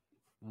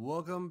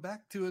Welcome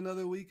back to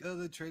another week of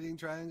the Trading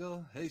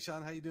Triangle. Hey,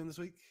 Sean, how you doing this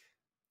week?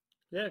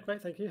 Yeah,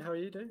 great, thank you. How are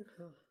you doing?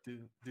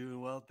 Doing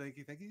well, thank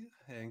you.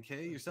 And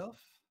Kay,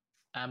 yourself?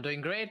 I'm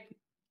doing great.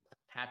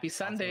 Happy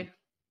Sunday. Awesome.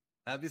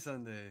 Happy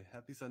Sunday.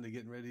 Happy Sunday.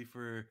 Getting ready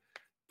for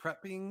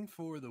prepping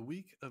for the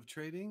week of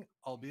trading,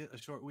 albeit a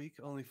short week,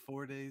 only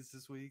 4 days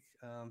this week.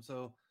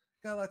 So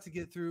got a lot to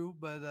get through,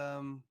 but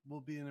we'll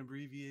be an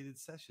abbreviated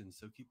session.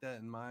 So keep that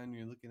in mind when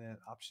you're looking at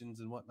options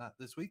and whatnot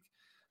this week.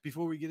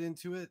 Before we get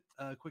into it,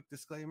 a quick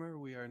disclaimer.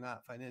 We are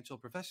not financial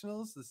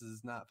professionals. This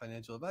is not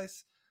financial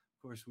advice.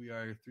 Of course, we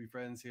are three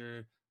friends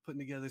here putting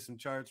together some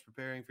charts,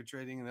 preparing for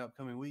trading in the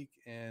upcoming week,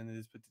 and it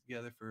is put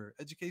together for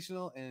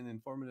educational and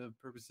informative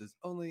purposes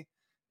only,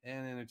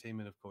 and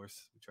entertainment, of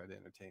course. We try to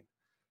entertain.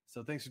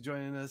 So thanks for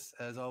joining us.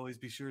 As always,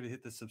 be sure to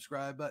hit the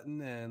subscribe button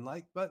and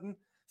like button.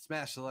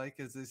 Smash the like,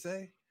 as they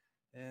say.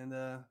 And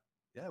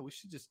yeah, we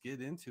should just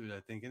get into it, I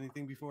think.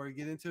 Anything before I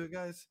get into it,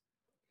 guys?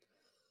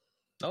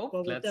 Oh,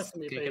 well, we'll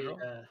definitely be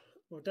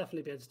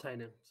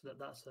entertaining. So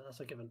that's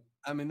a given.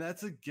 I mean,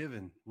 that's a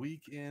given.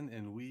 Week in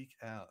and week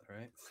out,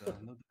 right? So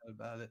no doubt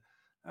about it.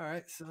 All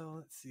right, so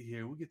let's see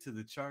here. We'll get to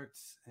the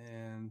charts.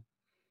 And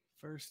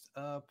first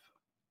up,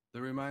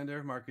 the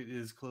reminder, market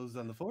is closed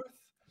on the 4th.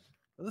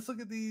 But let's look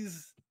at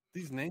these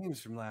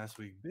names from last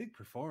week. Big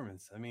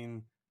performance. I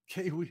mean,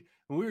 Kay, when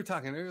we were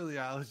talking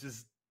earlier, I was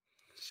just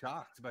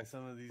shocked by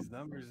some of these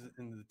numbers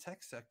in the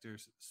tech sector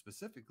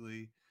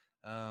specifically.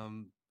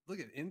 Look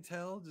at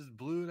Intel, just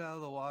blew it out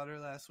of the water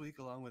last week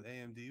along with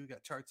AMD. We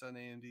got charts on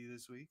AMD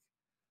this week.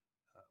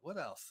 What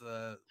else?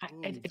 I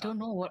don't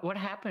know what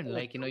happened.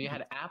 You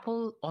had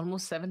Apple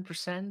almost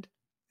 7%.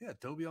 Yeah,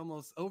 Adobe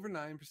almost over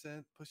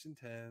 9%, pushing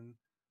 10.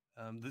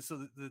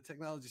 So the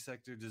technology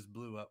sector just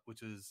blew up,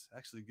 which is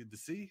actually good to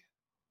see.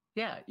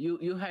 Yeah,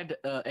 you had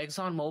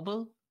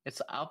ExxonMobil.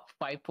 It's up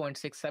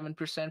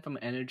 5.67% from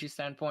an energy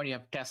standpoint. You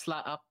have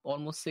Tesla up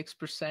almost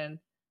 6%.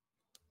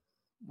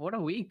 What a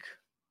week.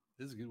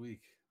 This is a good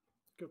week.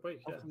 Good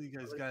week. Hopefully you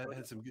guys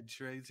had some good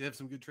trades. You have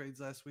some good trades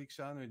last week,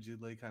 Sean, or did you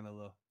lay kind of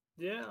low?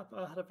 Yeah,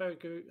 I had a very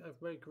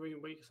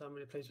green week, so I'm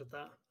really pleased with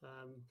that.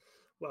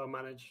 Well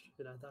managed,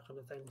 that kind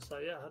of thing. So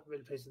yeah, I'm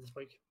really pleased with this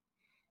week.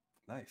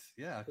 Nice.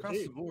 Yeah, across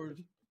the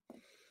board.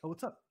 Oh,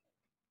 what's up?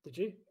 Did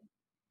you?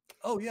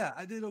 Oh yeah,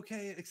 I did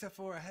okay, except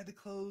for I had to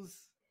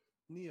close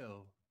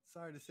Neo.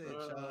 Sorry to say it,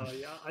 Sean.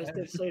 Yeah, I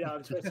did see that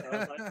on Twitter. I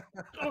was like,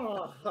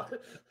 oh,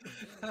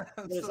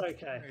 it's okay.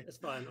 Sorry. It's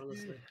fine,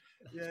 honestly.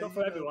 Yeah, it's not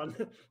for everyone.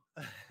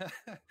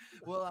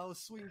 Well, I was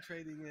swing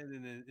trading it,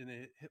 and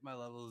it hit my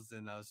levels,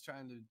 and I was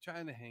trying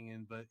to hang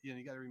in, but you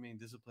got to remain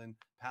disciplined.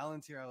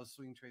 Palantir, I was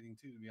swing trading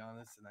too, to be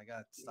honest, and I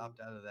got stopped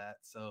out of that.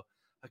 So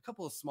a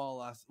couple of small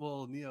losses.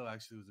 Well, Neo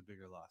actually was a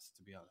bigger loss,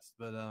 to be honest,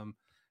 but and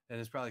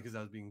it's probably because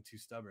I was being too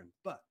stubborn,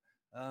 but.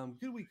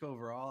 Good week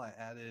overall. I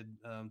added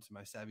to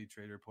my Savvy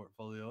Trader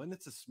portfolio, and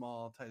it's a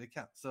small, tight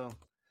account. So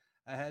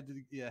I had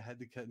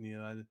to cut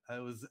Neo. I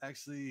was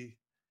actually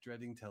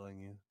dreading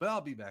telling you, but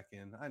I'll be back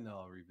in. I know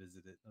I'll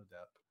revisit it, no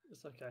doubt.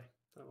 It's okay.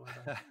 Don't worry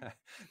about it.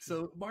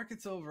 So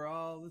markets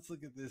overall, let's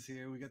look at this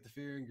here. We got the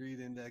Fear and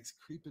Greed Index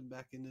creeping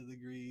back into the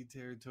greed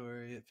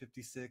territory at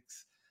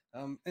 56.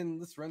 And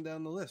let's run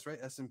down the list, right?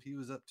 S&P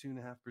was up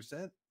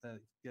 2.5%.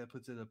 That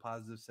puts it a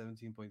positive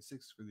 17.6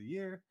 for the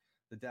year.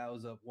 The Dow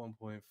is up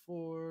 1.4,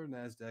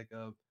 NASDAQ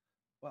up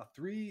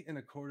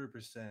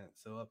 3.25%,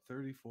 so up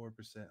 34%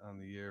 on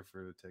the year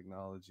for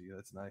technology.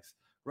 That's nice.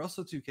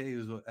 Russell 2K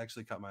is what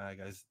actually caught my eye,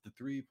 guys. The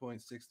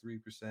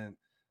 3.63%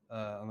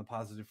 on the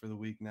positive for the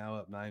week, now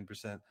up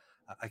 9%.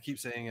 I keep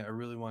saying I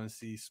really want to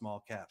see small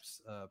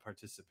caps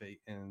participate,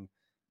 and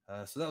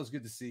so that was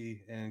good to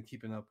see, and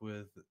keeping up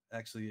with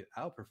actually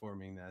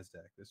outperforming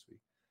NASDAQ this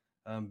week.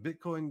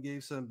 Bitcoin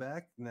gave some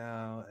back,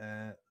 now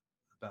at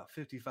about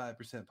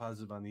 55%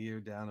 positive on the year,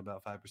 down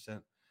about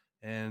 5%,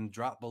 and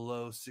dropped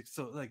below 6.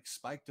 So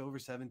spiked over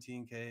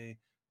 17K,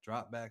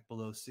 dropped back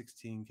below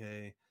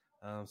 16K.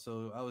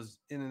 So I was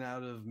in and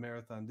out of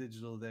Marathon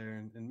Digital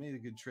there and made a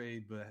good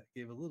trade, but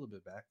gave a little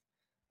bit back.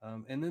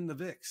 And then the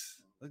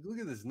VIX, look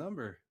at this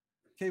number.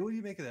 Okay, what do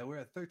you make of that? We're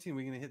at 13.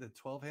 We're going to hit the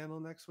 12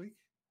 handle next week?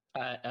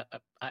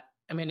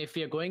 I mean, if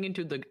you're going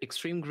into the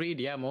extreme greed,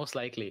 yeah, most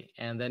likely.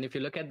 And then if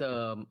you look at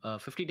the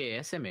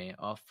 50-day SMA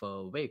of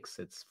VIX,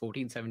 it's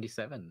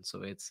 1477.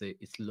 So it's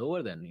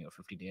lower than your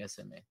 50-day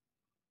SMA.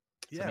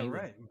 Yeah,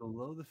 right.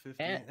 Below the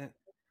 50.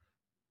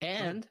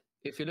 And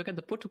if you look at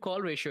the put to call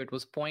ratio, it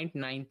was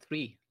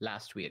 0.93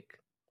 last week.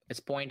 It's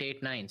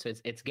 0.89. So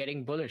it's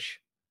getting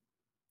bullish.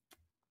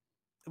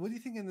 What do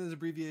you think in this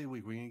abbreviated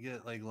week? We're going to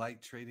get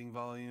light trading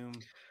volume?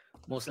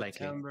 Most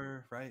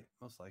September, likely. Right?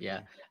 Most likely.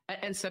 Yeah.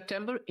 And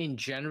September in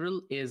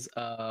general is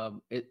a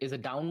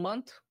down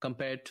month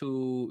compared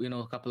to,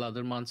 a couple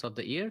other months of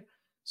the year.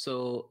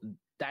 So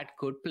that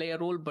could play a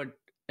role. But,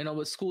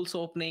 with schools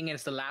opening, and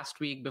it's the last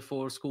week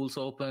before schools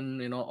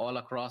open, all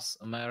across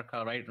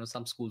America, right?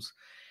 Some schools.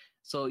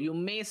 So you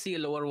may see a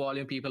lower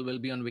volume. People will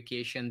be on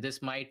vacation.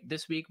 This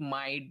week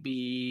might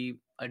be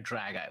a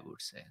drag, I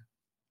would say.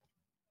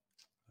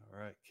 All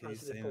right, Kay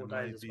saying it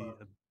might be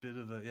a bit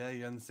of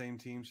you're on the same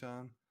team,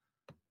 Sean?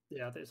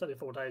 Yeah, I think it's only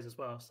 4 days as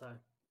well. So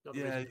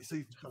yeah, so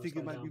you think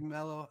it might be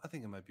mellow? I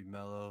think it might be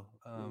mellow.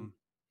 I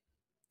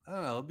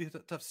don't know. It'll be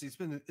tough to see.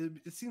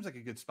 It seems like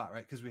a good spot,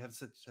 right? Because we have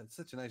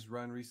such a nice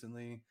run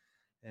recently,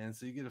 and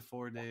so you get a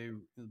 4-day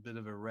bit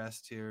of a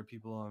rest here.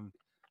 People on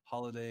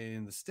holiday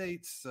in the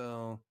States,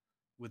 so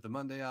with the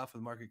Monday off,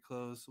 with market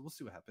close, so we'll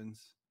see what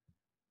happens.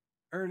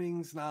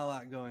 Earnings, not a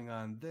lot going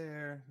on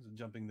there. So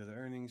jumping to the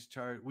earnings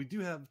chart, we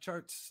do have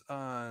charts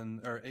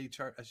or a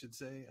chart, I should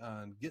say,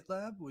 on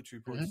GitLab, which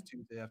reports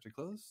Tuesday after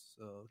close.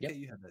 So, okay,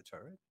 you have that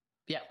chart, right?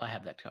 Yeah, I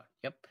have that chart.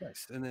 Yep.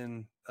 Nice. And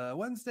then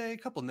Wednesday, a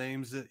couple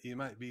names that you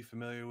might be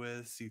familiar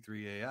with: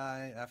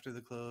 C3AI after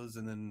the close,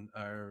 and then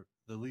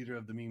the leader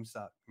of the meme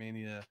stock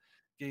mania,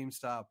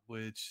 GameStop,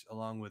 which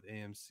along with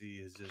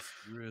AMC has just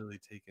really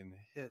taken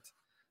a hit.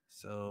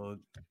 So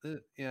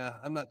yeah,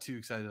 I'm not too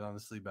excited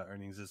honestly about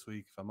earnings this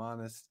week, if I'm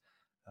honest.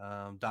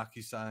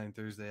 DocuSign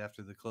Thursday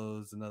after the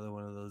close, another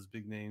one of those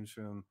big names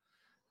from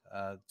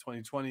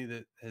 2020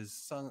 that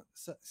has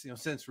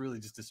since really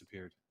just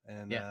disappeared.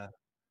 And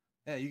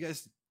yeah, you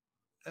guys,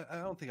 I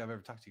don't think I've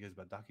ever talked to you guys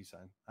about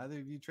DocuSign. Either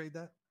of you trade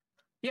that?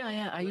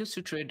 Yeah. I used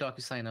to trade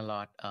DocuSign a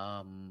lot,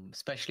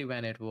 especially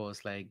when it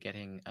was like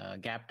getting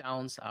gap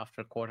downs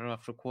after quarter.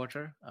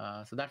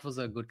 So that was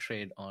a good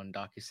trade on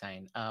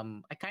DocuSign.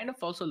 I kind of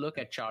also look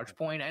at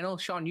ChargePoint. I know,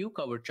 Sean, you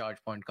covered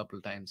ChargePoint a couple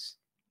of times.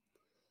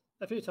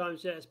 A few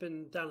times, yeah. It's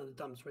been down in the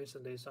dumps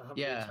recently, so I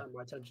haven't really turned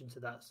my attention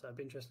to that. So it'd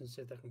be interesting to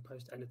see if they can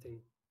post anything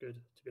good,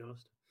 to be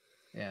honest.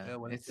 Yeah,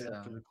 when it's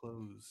after the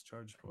close,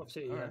 ChargePoint.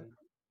 Obviously,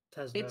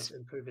 Tesla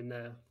improving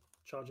their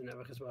charging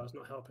network as well is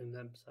not helping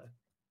them. So,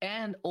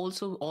 and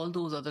also all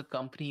those other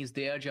companies,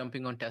 they are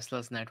jumping on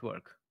Tesla's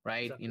network,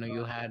 right? Exactly.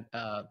 You had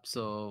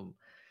so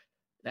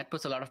that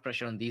puts a lot of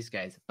pressure on these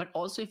guys. But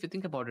also, if you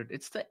think about it,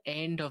 it's the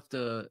end of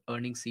the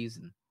earnings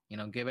season.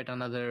 Give it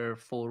another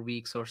 4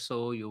 weeks or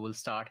so, you will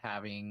start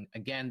having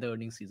again the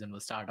earnings season will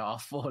start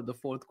off for the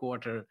fourth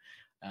quarter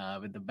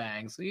with the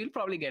bang. So you'll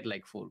probably get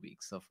like 4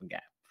 weeks of a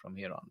gap from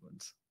here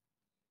onwards.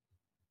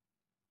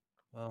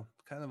 Well,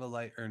 kind of a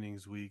light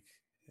earnings week.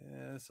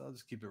 Yeah, so I'll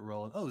just keep it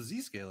rolling. Oh,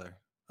 Zscaler.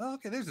 Oh,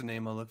 okay, there's a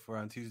name I'll look for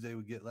on Tuesday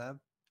with GitLab.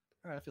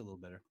 All right, I feel a little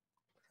better.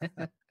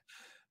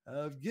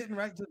 Getting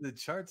right to the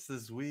charts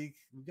this week,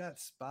 we got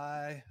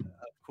SPY,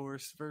 of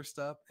course, first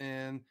up,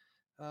 and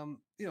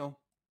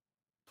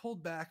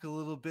pulled back a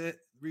little bit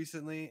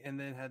recently, and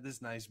then had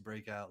this nice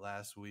breakout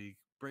last week,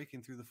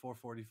 breaking through the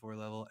 444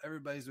 level.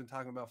 Everybody's been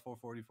talking about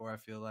 444. I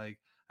feel like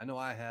I know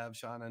I have,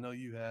 Sean. I know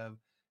you have.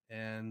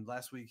 And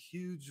last week,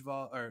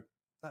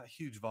 not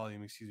huge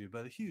volume,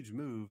 but a huge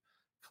move,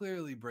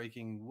 clearly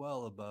breaking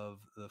well above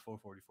the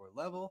 444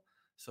 level.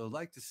 So I'd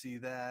like to see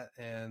that.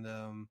 And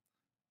in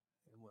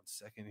 1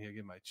 second here,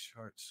 get my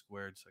chart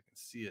squared so I can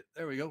see it.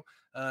 There we go.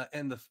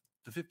 And the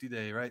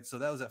 50-day, right? So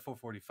that was at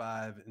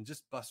 445 and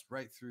just bust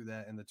right through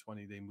that in the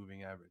 20-day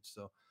moving average.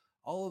 So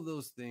all of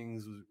those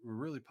things were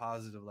really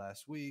positive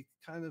last week,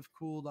 kind of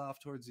cooled off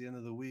towards the end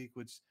of the week,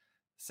 which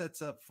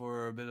sets up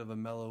for a bit of a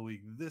mellow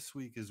week this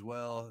week as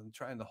well, and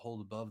trying to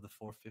hold above the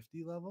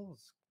 450 level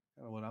is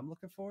kind of what I'm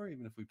looking for.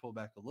 Even if we pull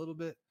back a little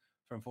bit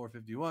from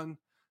 451,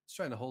 it's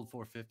trying to hold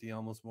 450,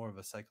 almost more of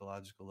a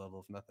psychological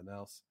level, if nothing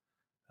else.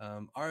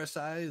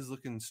 RSI is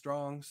looking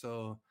strong,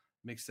 so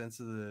makes sense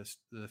of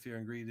the fear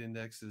and greed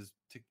index is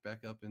ticked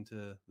back up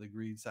into the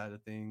greed side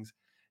of things,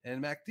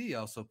 and MACD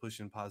also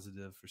pushing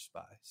positive for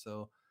SPY.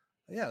 So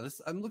yeah,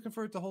 I'm looking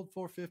for it to hold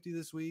 450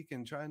 this week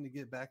and trying to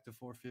get back to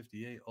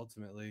 458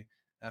 ultimately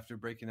after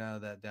breaking out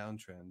of that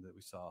downtrend that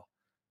we saw.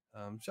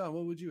 Sean,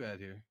 what would you add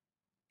here?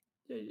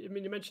 Yeah, I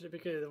mean, you mentioned at the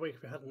beginning of the week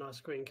we had a nice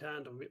green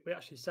candle. We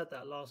actually said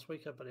that last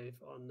week, I believe,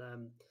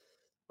 on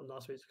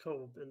last week's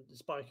call. And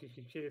despite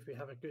QQQ, if we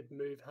have a good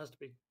move, it has to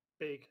be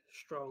big,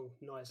 strong,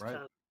 nice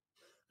candle.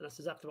 And that's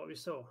exactly what we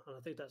saw. And I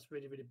think that's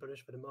really, really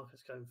bullish for the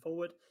markets going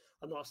forward.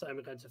 I'm not saying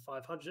we're going to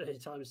 500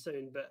 anytime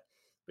soon, but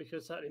we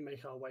could certainly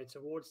make our way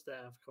towards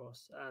there, of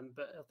course.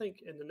 But I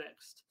think in the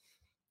next,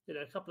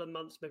 a couple of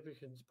months, maybe we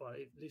can,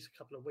 at least a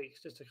couple of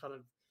weeks, just to kind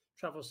of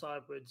travel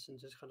sideways and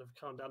just kind of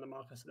calm down the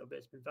markets a little bit.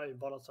 It's been very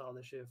volatile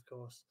this year, of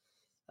course.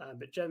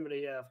 But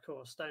generally, yeah, of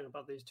course, staying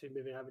above these two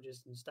moving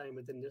averages and staying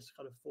within this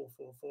kind of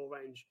 444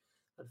 range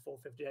and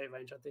 458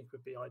 range, I think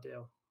would be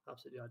ideal.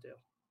 Absolutely ideal.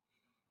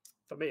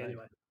 For me,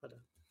 anyway.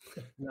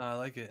 No, I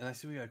like it. And I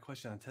see we got a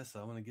question on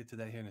Tesla. I want to get to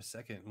that here in a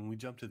second. When we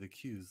jump to the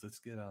Qs, let's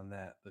get on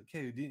that. But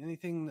Kay,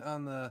 anything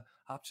on the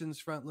options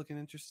front looking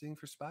interesting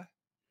for SPY?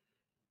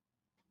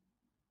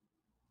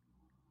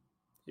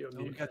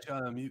 We got you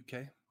on mute,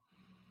 Kay.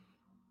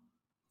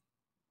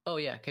 Oh,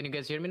 yeah. Can you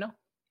guys hear me now?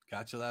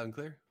 Got you loud and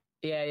clear.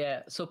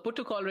 Yeah. So put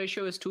to call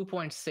ratio is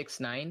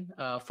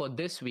 2.69 for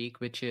this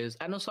week, which is,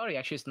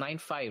 actually it's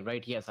 9.5,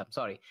 right? Yes, I'm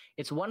sorry.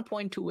 It's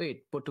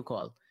 1.28 put to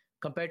call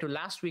compared to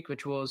last week,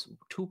 which was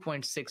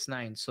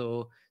 2.69.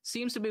 So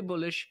seems to be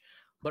bullish,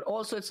 but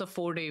also it's a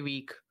 4-day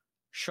week,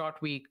 short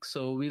week.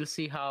 So we'll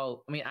see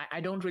how, I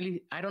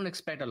don't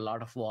expect a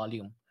lot of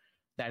volume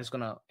that is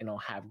going to,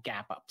 have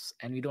gap ups,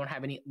 and we don't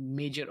have any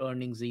major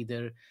earnings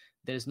either.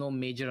 There's no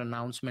major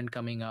announcement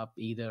coming up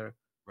either,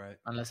 right?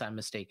 Unless I'm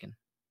mistaken.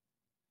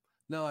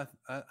 No,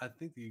 I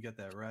think that you get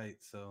that right.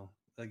 So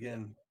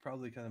again,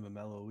 probably kind of a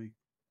mellow week.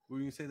 What were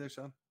you gonna say there,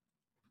 Sean?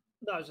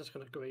 No, I was just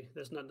going to agree.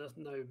 There's no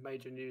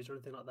major news or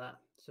anything like that.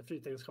 There's a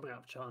few things coming out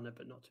of China,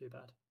 but not too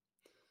bad.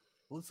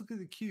 Well, let's look at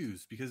the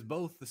Qs because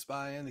both the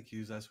SPY and the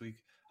Qs last week,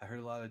 I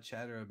heard a lot of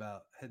chatter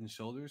about Head and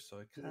Shoulders,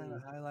 so I kind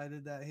of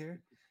highlighted that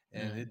here,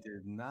 and it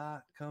did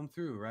not come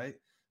through, right?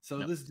 So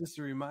this is just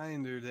a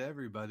reminder to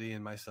everybody,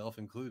 and myself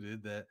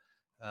included, that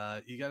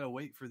you got to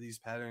wait for these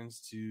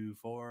patterns to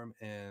form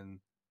and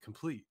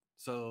complete.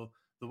 So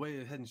the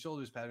way a Head and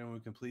Shoulders pattern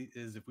would complete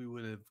is if we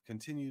would have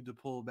continued to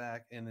pull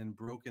back and then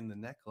broken the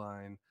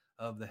neckline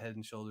of the Head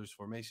and Shoulders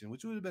formation,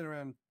 which would have been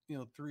around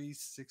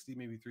 360,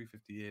 maybe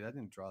 358. I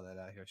didn't draw that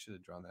out here. I should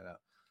have drawn that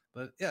out.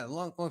 But yeah,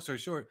 long story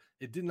short,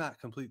 it did not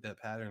complete that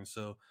pattern.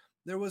 So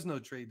there was no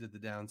trade to the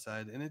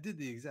downside, and it did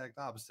the exact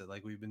opposite.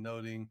 Like we've been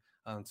noting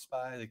on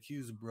SPY, the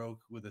Qs broke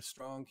with a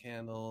strong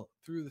candle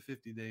through the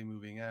 50-day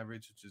moving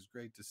average, which is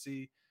great to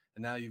see.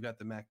 And now you've got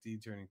the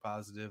MACD turning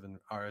positive and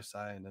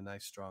RSI in a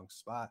nice strong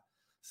spot.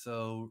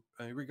 So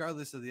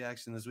regardless of the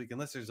action this week,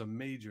 unless there's a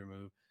major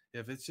move,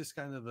 if it's just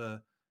kind of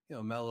a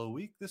mellow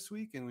week this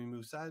week and we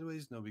move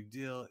sideways, no big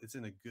deal. It's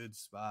in a good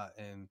spot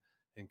and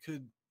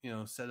could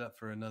set up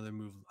for another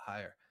move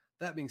higher.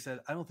 That being said,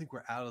 I don't think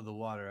we're out of the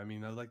water. I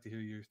mean, I'd like to hear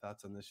your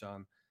thoughts on this,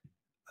 Sean,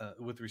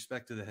 with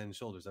respect to the Head and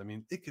Shoulders. I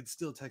mean, it could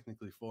still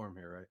technically form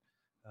here,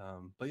 right?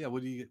 But yeah,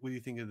 what do you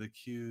think of the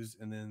Qs?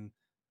 And then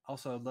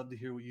also, I'd love to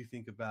hear what you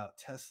think about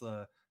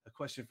Tesla. A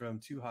question from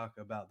Tuhawk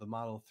about the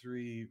Model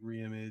 3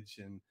 reimage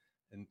and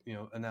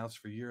announced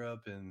for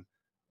Europe. And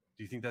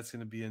do you think that's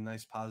going to be a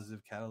nice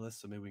positive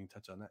catalyst? So maybe we can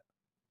touch on that.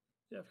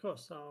 Yeah, of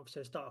course. I'll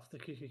obviously start off the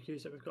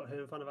QQQs that we've got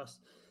here in front of us.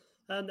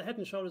 And the Head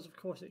and Shoulders, of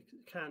course, it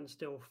can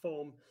still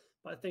form.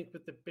 But I think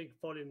with the big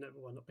volume,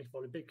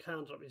 big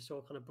candle that we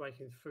saw kind of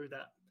breaking through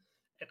that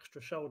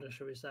extra shoulder,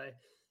 shall we say,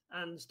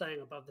 and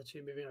staying above the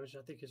 2 moving average,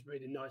 I think is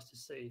really nice to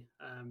see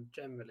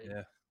generally.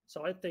 Yeah.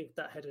 So I think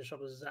that Head and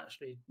Shoulders is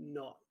actually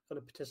not going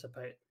to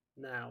participate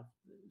now.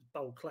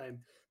 Bold claim,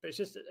 but it's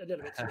just a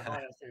little bit too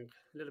high, I think.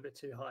 A little bit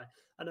too high.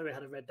 I know we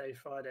had a red day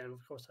Friday, and of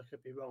course I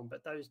could be wrong,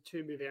 but those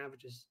 2 moving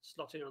averages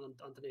slotting on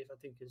underneath, I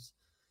think, is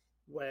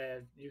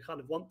where you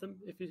kind of want them,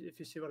 if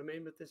you see what I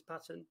mean with this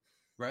pattern.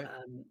 Right.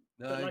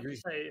 No, but like you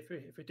say,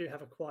 if we do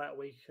have a quiet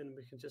week and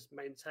we can just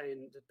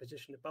maintain the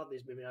position above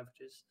these moving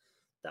averages,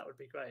 that would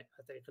be great,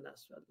 I think. And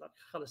that's like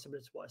kind of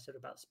similar to what I said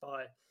about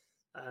SPY.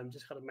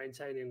 Just kind of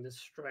maintaining the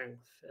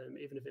strength,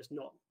 even if it's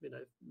not,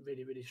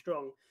 really, really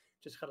strong,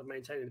 just kind of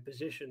maintaining the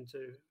position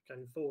to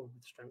going forward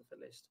with strength at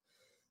least.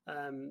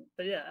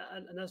 But yeah,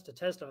 and as to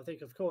Tesla, I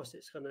think, of course,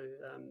 it's going to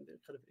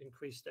kind of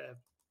increase their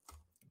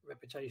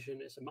reputation.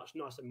 It's a much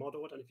nicer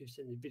model. I don't know if you've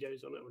seen the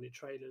videos on it or any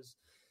trailers.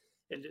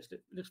 It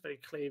looks very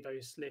clean,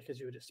 very slick, as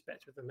you would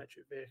expect with an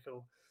electric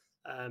vehicle.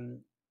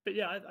 But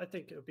yeah, I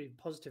think it would be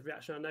a positive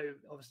reaction. I know,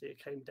 obviously,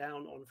 it came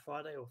down on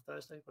Friday or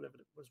Thursday, whenever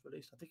it was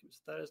released. I think it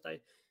was Thursday.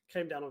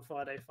 Came down on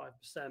Friday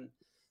 5%.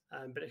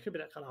 But it could be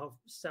that kind of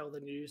sell the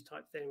news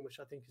type thing, which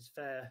I think is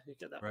fair. You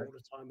get that all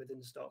the time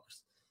within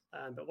stocks.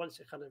 But once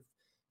it kind of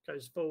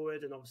goes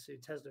forward, and obviously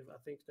Tesla, I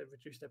think they've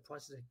reduced their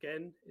prices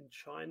again in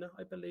China,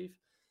 I believe.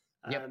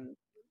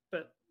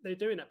 But they're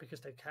doing that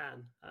because they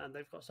can, and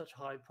they've got such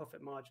high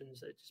profit margins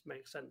that it just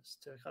makes sense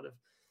to kind of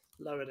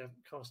lower their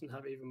cost and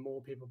have even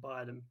more people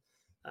buy them.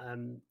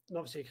 And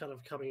obviously kind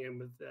of coming in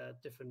with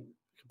different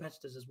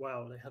competitors as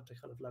well, they have to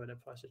kind of lower their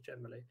prices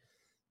generally.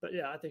 But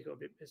yeah, I think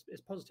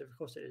it's positive. Of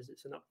course it is.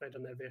 It's an upgrade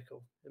on their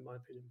vehicle, in my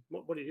opinion.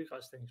 What do you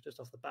guys think, just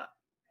off the bat?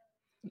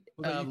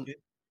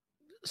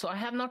 So I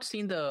have not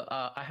seen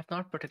I have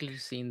not particularly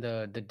seen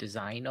the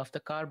design of the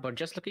car, but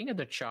just looking at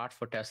the chart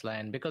for Tesla,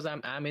 and because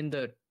I'm in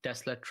the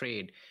Tesla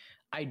trade,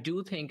 I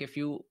do think if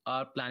you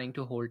are planning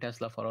to hold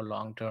Tesla for a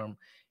long term,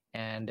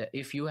 and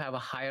if you have a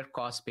higher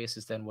cost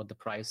basis than what the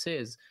price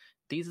is,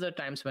 these are the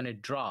times when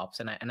it drops.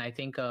 And I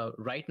think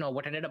right now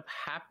what ended up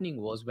happening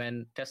was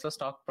when Tesla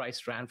stock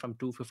price ran from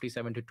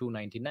 257 to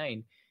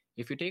 299,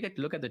 if you take a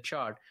look at the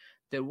chart,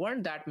 there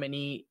weren't that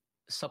many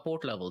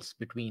support levels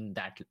between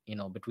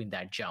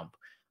that jump.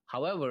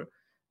 However,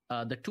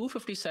 the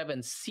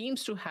 257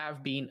 seems to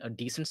have been a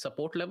decent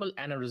support level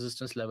and a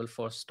resistance level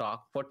for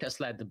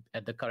Tesla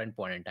at the current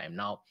point in time.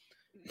 Now,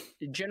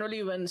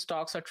 generally, when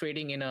stocks are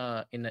trading in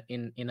a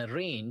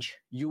range,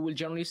 you will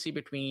generally see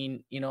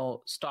between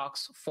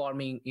stocks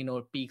forming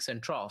peaks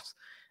and troughs,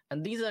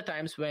 and these are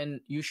times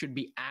when you should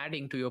be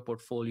adding to your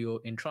portfolio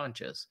in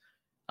tranches.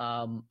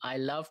 I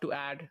love to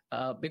add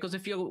because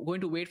if you're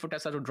going to wait for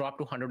Tesla to drop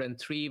to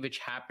 103, which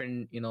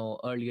happened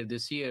earlier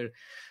this year,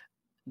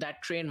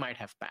 that train might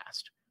have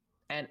passed.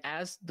 And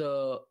as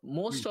the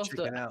most of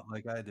the out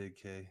like I did,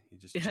 Kay, you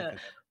just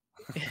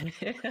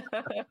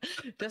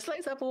Tesla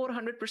is up over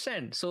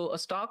 100%. So a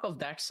stock of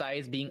that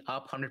size being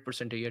up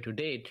 100% a year to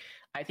date,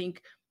 I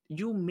think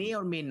you may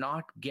or may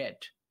not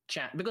get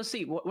chance. Because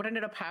see, what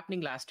ended up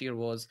happening last year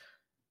was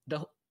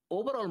the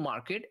overall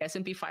market,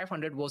 S&P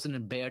 500 was in a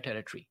bear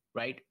territory,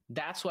 right?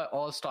 That's why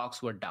all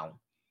stocks were down.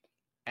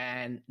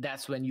 And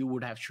that's when you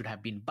should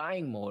have been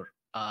buying more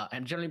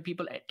and generally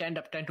people tend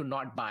to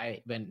not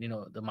buy when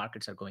the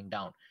markets are going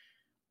down.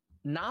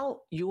 Now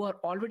you are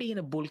already in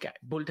a bull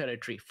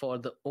territory for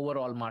the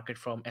overall market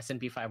from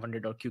S&P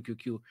 500 or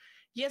QQQ.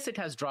 Yes, it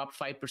has dropped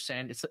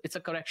 5%. It's a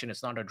correction.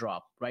 It's not a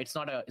drop, right? It's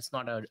not a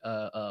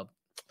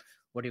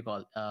what do you call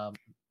it?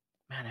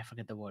 Man, I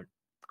forget the word.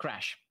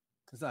 Crash.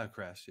 It's not a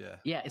crash. Yeah.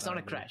 Yeah, it's not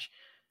a crash.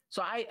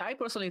 So I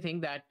personally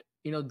think that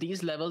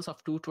these levels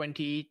of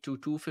 220 to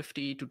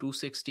 250 to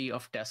 260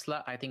 of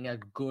Tesla, I think, are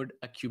good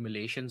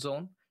accumulation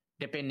zone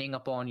depending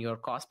upon your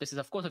cost basis.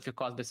 Of course, if your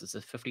cost basis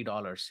is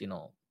 $50,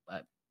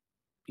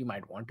 you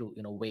might want to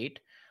wait.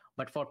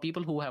 But for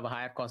people who have a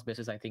higher cost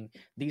basis, I think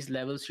these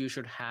levels you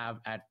should have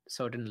at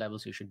certain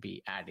levels you should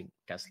be adding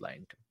Tesla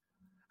into.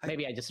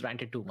 Maybe I just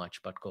ranted too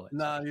much, but go ahead.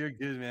 No, you're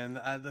good, man.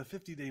 The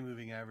 50-day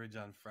moving average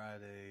on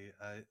Friday,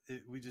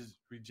 we just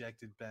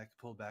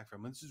pulled back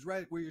from, which is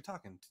right where you're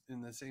talking,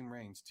 in the same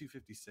range.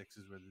 256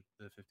 is where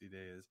the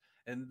 50-day is.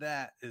 And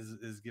that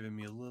is giving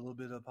me a little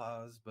bit of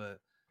pause, but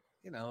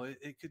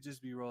it could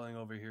just be rolling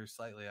over here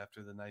slightly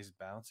after the nice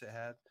bounce it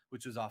had,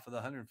 which was off of the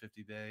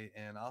 150-day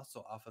and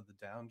also off of the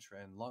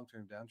downtrend,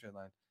 long-term downtrend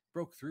line.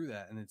 Broke through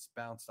that and it's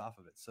bounced off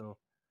of it. So,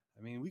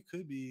 I mean, we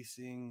could be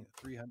seeing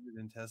 300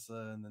 in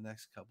Tesla in the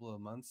next couple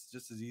of months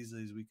just as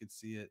easily as we could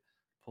see it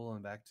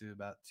pulling back to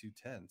about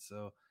 210.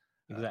 So,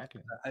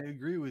 exactly, I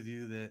agree with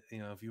you that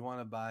if you want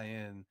to buy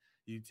in,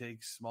 you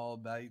take small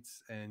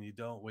bites and you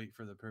don't wait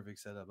for the perfect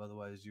setup.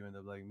 Otherwise, you end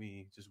up like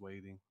me, just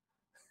waiting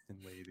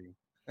and waiting.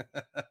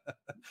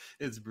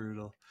 It's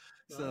brutal.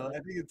 So I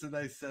think it's a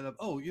nice setup.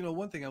 Oh,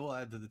 one thing I will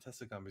add to the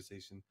Tesla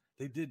conversation,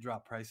 they did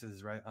drop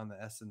prices right on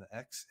the S and the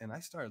X, and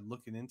I started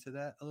looking into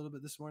that a little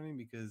bit this morning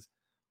because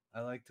I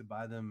like to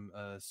buy them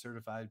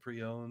certified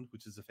pre-owned,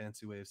 which is a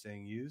fancy way of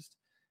saying used,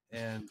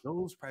 and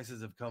those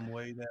prices have come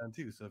way down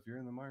too. So if you're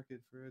in the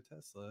market for a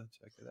Tesla,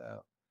 check it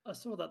out. I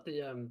saw that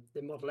the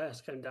Model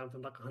S came down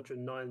from like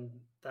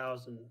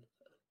 109,000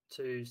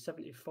 to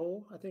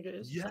 74, I think it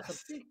is. Yes,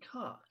 that's a big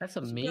car. That's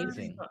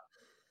amazing.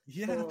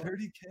 Yeah,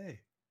 $30K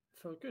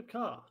for a good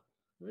car,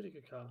 really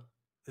good car.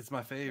 It's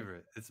my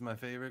favorite. It's my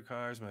favorite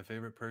car. It's my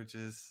favorite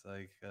purchase.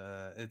 Like,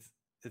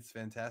 it's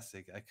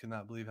fantastic. I could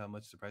not believe how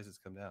much the prices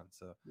come down.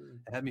 So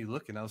it had me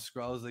looking. I was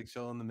like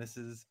showing the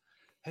missus,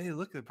 hey,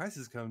 look, the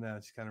prices come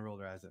down. She kind of rolled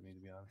her eyes at me, to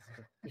be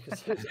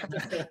honest.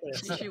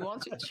 she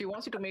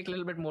wants you to make a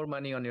little bit more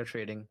money on your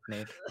trading,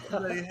 Nate.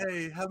 Like,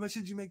 hey, how much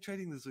did you make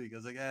trading this week? I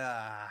was like,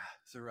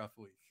 it's a rough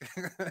week.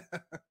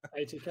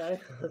 80K?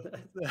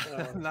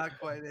 Not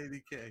quite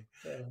 80K.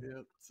 Yeah.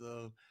 Yep.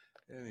 So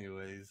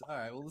anyways, all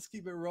right, well, let's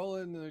keep it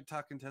rolling. We're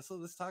talking Tesla.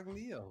 Let's talk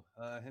NIO.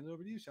 Hand it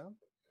over to you, Sean.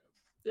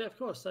 Yeah, of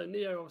course. So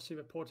NIO obviously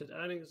reported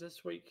earnings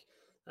this week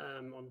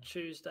on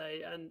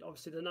Tuesday, and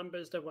obviously the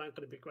numbers, they weren't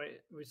going to be great.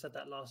 We said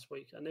that last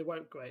week, and they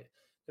weren't great.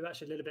 They were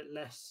actually a little bit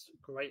less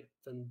great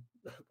than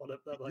what they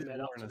made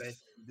out to be.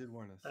 Did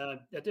warn us. I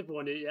did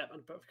warn you, yeah.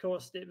 But of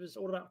course, it was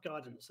all about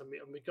guidance, and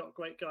we got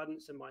great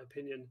guidance, in my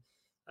opinion.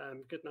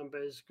 Good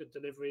numbers, good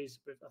deliveries.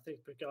 I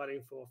think we're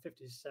guiding for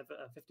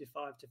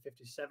 55 to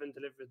 57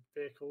 delivered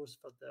vehicles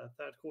for the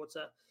third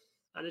quarter.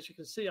 And as you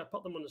can see, I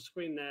put them on the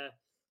screen there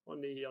on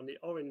the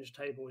orange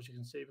table. As you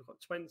can see, we've got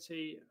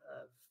 20,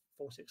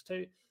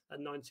 462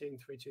 and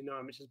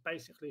 19,329, which is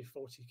basically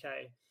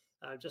 40K,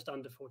 just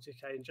under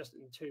 40K in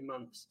 2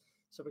 months.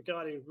 So we're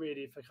guiding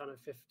really for kind of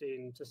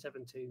 15 to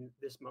 17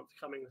 this month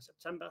coming in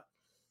September.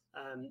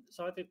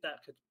 So I think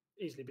that could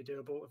easily be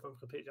doable, if I'm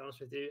completely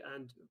honest with you.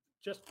 And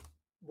just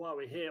while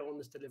we're here on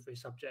this delivery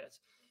subject,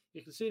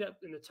 you can see that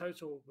in the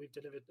total, we've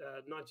delivered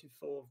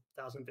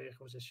 94,000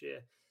 vehicles this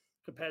year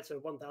compared to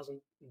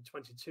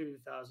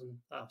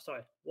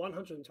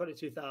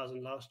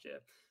 122,000 last year.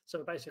 So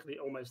we're basically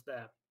almost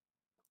there.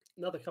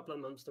 Another couple of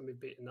months, then we've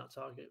beaten that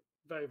target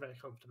very, very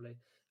comfortably.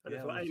 And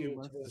if we're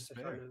aiming towards the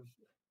kind of,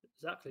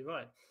 exactly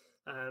right.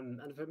 And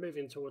if we're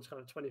moving towards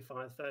kind of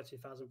 25,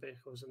 30,000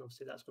 vehicles, and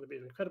obviously that's going to be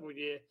an incredible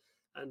year.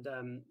 And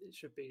it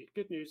should be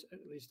good news,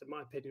 at least in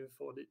my opinion,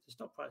 for the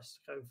stock price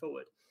going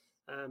forward.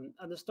 And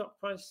the stock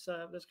price,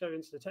 let's go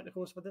into the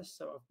technicals for this.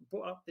 So I've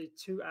brought up the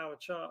 2-hour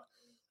chart.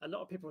 A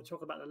lot of people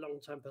talk about the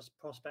long-term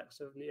prospects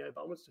of NIO,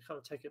 but I wanted to kind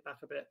of take it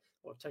back a bit,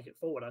 or take it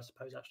forward, I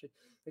suppose, actually,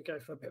 and go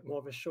for a bit more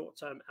of a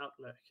short-term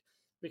outlook.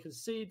 We can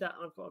see that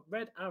I've got a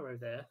red arrow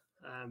there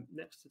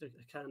next to the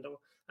candle,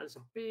 and it's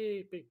a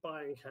big, big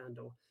buying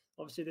candle.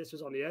 Obviously, this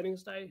was on the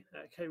earnings day.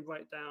 It came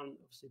right down.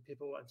 Obviously,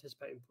 people were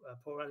anticipating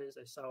poor earnings.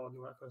 They sold and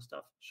all that kind of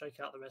stuff,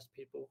 shake out the rest of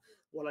people,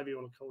 whatever you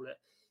want to call it.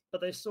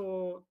 But they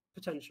saw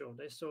potential.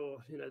 They saw,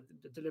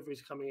 the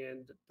deliveries coming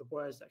in, the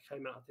words that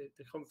came out of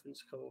the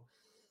conference call.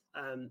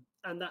 And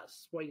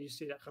that's where you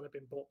see that kind of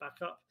been brought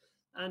back up.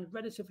 And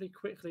relatively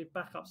quickly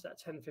back up to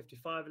that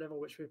 1055 level,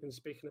 which we've been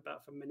speaking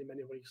about for many,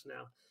 many weeks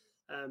now.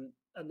 And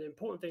the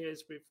important thing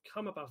is we've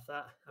come above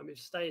that and we've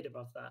stayed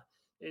above that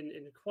in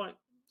quite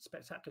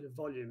spectacular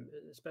volume,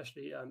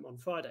 especially on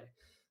Friday.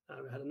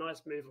 We had a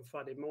nice move on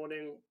Friday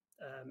morning,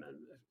 and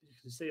you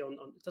can see on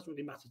it doesn't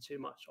really matter too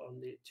much on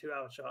the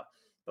 2-hour chart,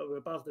 but we're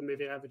above the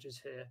moving averages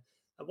here.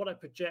 And what I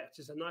project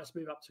is a nice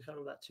move up to kind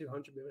of that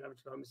 200 moving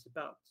average line. It's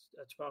about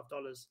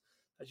 $12,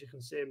 as you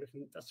can see. And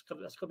that's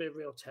going to be a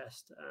real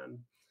test,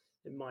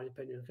 in my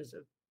opinion, because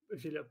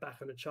if you look back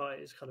on the chart,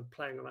 it's kind of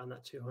playing around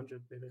that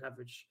 200 moving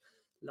average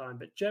line.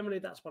 But generally,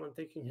 that's what I'm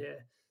thinking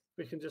here.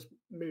 We can just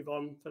move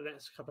on for the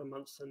next couple of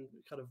months and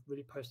kind of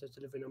really post those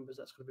delivery numbers.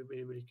 That's going to be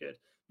really, really good.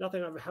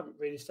 Nothing I haven't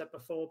really said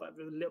before, but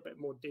with a little bit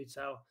more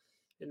detail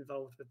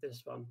involved with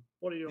this one.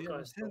 What are your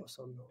guys' thoughts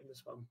on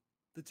this one?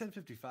 The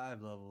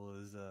 1055 level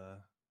is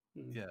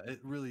yeah, it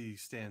really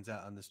stands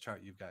out on this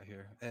chart you've got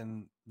here.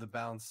 And the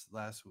bounce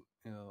last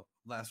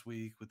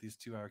week with these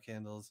 2-hour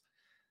candles,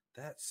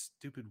 that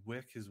stupid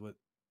wick is what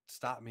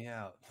stopped me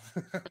out.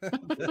 I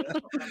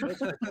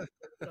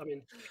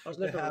mean, I was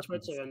looking on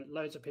Twitter and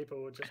loads of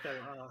people were just going,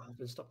 I've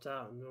been stopped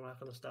out and all that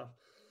kind of stuff.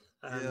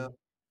 Yeah,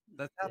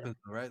 that happens,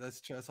 right?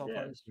 That's all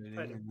part of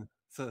trading.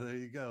 So there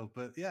you go.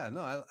 But yeah,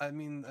 no, I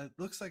mean, it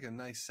looks like a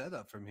nice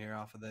setup from here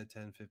off of that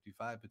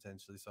 1055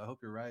 potentially. So I hope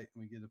you're right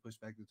and we get to push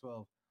back to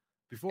 12.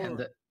 Before,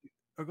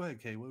 go ahead,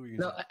 Kay. What were you?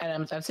 No,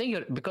 and I'm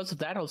saying because of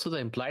that, also the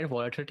implied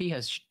volatility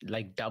has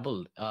like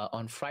doubled.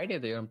 On Friday,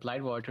 the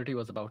implied volatility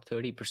was about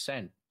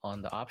 30%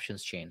 on the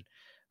options chain,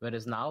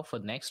 whereas now for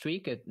next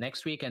week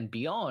and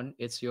beyond,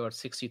 it's your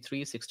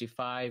 63,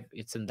 65.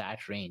 It's in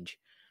that range.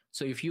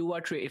 So if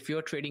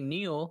you're trading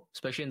NEO,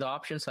 especially in the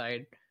option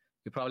side,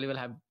 you probably will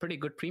have pretty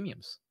good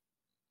premiums.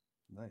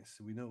 Nice.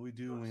 We know what we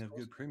do when we have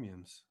good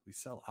premiums. We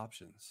sell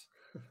options,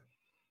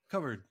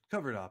 covered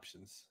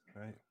options,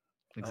 right?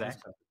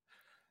 Exactly.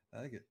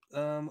 I like it.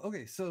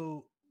 Okay,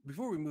 so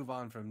before we move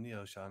on from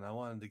NEO, Sean, I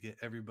wanted to get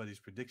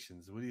everybody's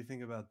predictions. What do you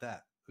think about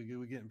that? We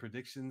getting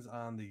predictions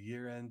on the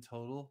year-end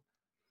total?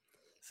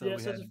 So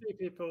there's a few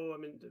people.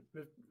 I mean,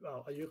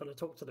 are you going to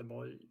talk to them,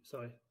 or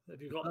sorry, have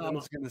you got? I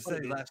was going to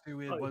say last year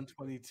we had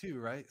 122,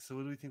 right? So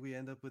what do we think we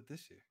end up with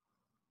this year?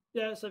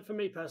 Yeah, so for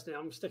me personally,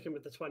 I'm sticking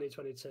with the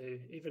 2022.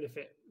 Even if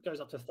it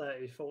goes up to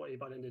 30, 40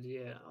 by the end of the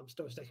year, I'm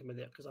still sticking with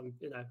it because I'm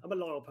a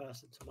loyal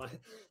person to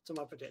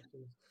my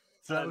predictions.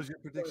 So that was your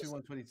prediction,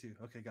 122.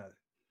 Okay, got it.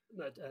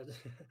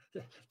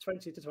 No,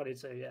 20 to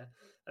 22, yeah,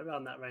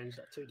 around that range,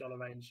 that $2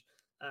 range.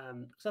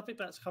 Because I think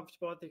that's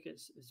comfortable. I think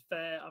it's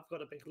fair. I've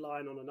got a big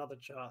line on another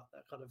chart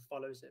that kind of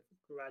follows it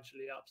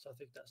gradually up. So I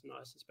think that's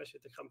nice, especially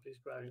if the company's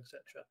growing,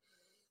 etc.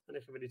 And they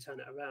can really turn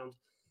it around.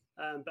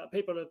 But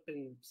people have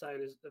been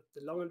saying is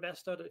the long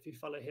investor, if you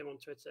follow him on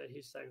Twitter,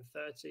 he's saying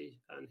 30,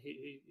 and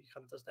he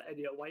kind of does the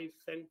Elliott wave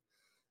thing.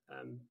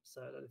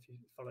 So I don't know if you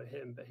follow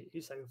him, but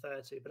he's saying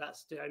 30, but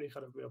that's the only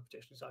kind of real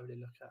predictions I really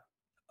look at.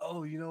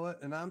 Oh, you know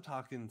what? And I'm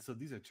talking, so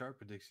these are chart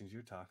predictions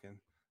you're talking.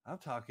 I'm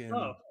talking.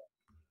 Oh.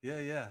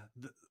 Yeah.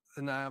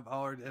 And I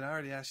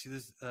already asked you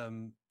this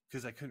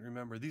because I couldn't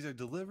remember. These are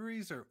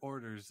deliveries or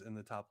orders in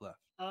the top left?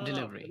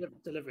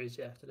 Deliveries,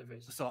 yeah,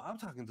 deliveries. So I'm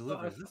talking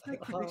deliveries. Let's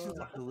make predictions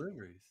of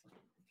deliveries.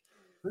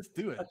 Let's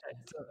do it. Okay,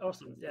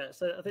 awesome. Yeah,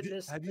 so I think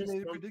Have you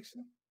made a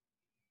prediction?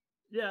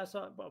 Yeah,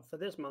 so for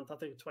this month, I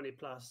think 20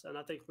 plus, and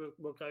I think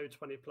we'll go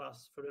 20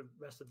 plus for the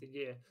rest of the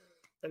year.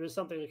 There is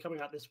something coming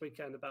out this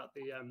weekend about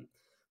the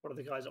one of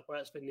the guys at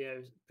works for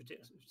NEO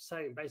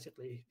saying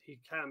basically he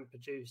can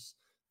produce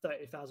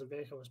 30,000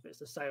 vehicles, but it's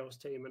the sales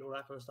team and all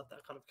that kind of stuff that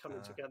are kind of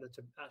coming together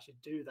to actually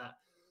do that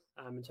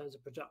in terms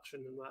of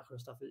production and all that kind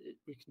of stuff.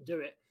 We can do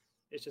it.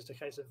 It's just a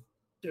case of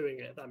doing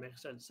it, if that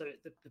makes sense. So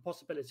the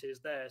possibility is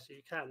there. So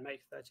you can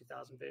make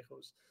 30,000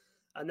 vehicles.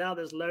 And now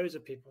there's loads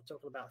of people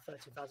talking about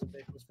 30,000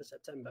 vehicles for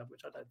September,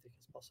 which I don't think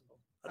is possible.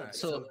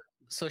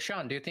 So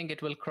Sean, do you think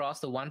it will cross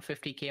the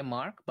 150K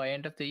mark by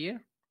end of the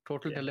year?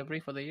 Total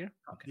delivery for the year?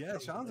 Okay. Yeah,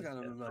 Sean's got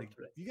to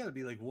you got to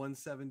be like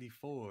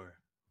 174.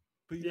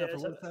 But you got for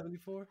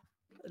 174?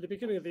 At the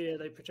beginning of the year,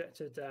 they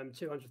projected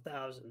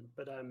 200,000.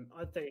 But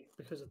I think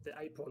because of the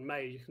April and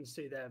May, you can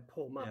see their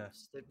poor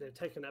months. Yeah. They've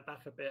taken that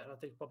back a bit, and I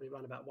think probably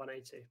around about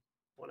 180.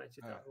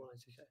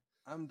 180K.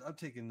 I'm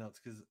taking notes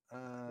because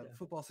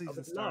football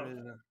season started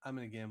and I'm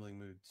in a gambling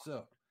mood.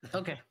 So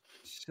okay,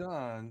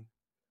 Sean,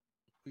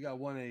 we got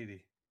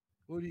 180.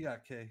 What do you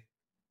got, Kay?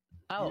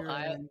 Oh,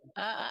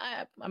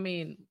 I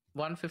mean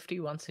 150,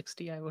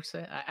 160. I would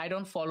say I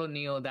don't follow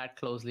NEO that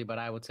closely, but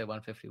I would say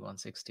 150,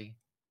 160.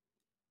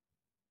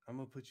 I'm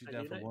gonna put you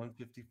down for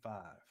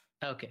 155.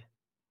 Okay.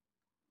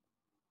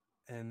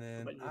 And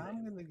then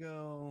I'm gonna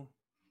go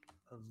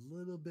a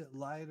little bit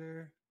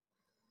lighter.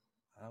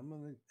 I'm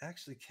gonna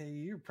actually, Kay,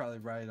 you're probably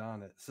right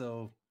on it.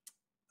 So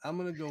I'm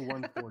gonna go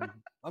 140.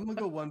 I'm gonna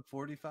go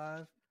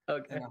 145.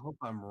 Okay. And I hope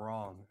I'm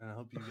wrong, and I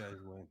hope you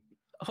guys win.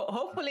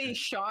 Hopefully,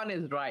 Sean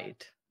is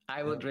right.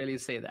 I would really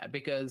say that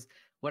because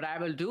what I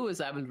will do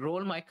is I will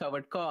roll my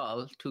covered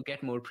call to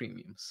get more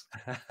premiums.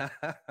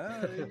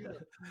 There you go.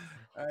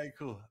 All right,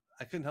 cool.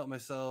 I couldn't help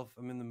myself.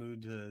 I'm in the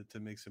mood to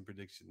make some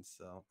predictions.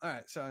 So, all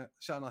right,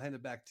 Sean, I'll hand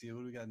it back to you.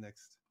 What do we got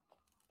next?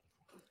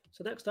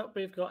 So next up,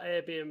 we've got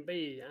Airbnb,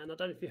 and I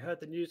don't know if you heard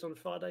the news on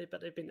Friday,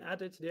 but they've been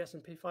added to the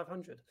S&P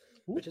 500,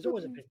 which is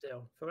always a big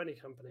deal for any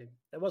company.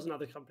 There was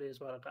another company as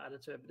well that got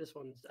added to it, but this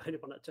one's the only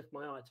one that took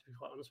my eye, to be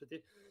quite honest with you.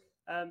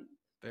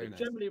 Very nice.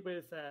 Generally,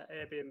 with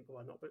Airbnb,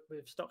 well, not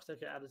with stocks that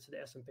get added to the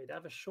S&P, they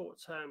have a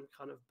short-term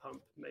kind of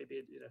pump,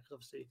 maybe, because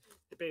obviously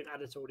they're being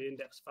added to all the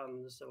index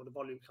funds, so the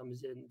volume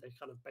comes in, they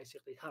kind of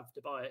basically have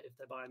to buy it if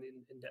they're buying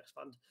an index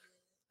fund.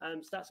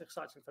 So that's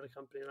exciting for the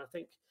company, and I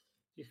think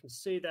you can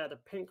see there the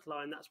pink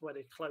line. That's where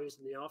they close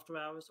in the after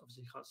hours.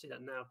 Obviously, you can't see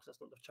that now because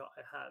that's not the chart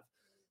I have.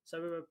 So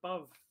we're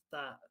above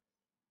that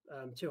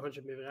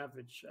 200 moving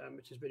average,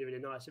 which is really, really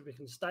nice. If we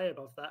can stay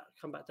above that,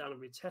 come back down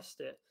and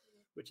retest it,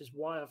 which is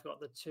why I've got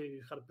the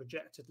two kind of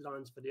projected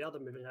lines for the other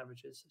moving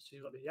averages. So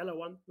you've got the yellow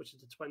one, which is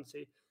the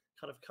 20,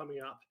 kind of coming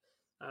up.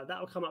 That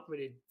will come up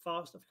really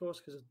fast, of course,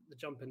 because of the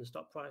jump in the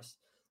stock price.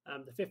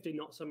 The 50,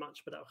 not so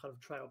much, but that will kind of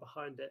trail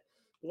behind it.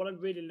 But what I'm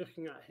really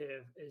looking at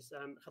here is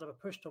kind of a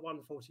push to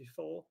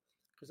 144,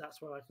 because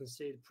that's where I can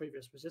see the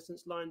previous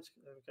resistance lines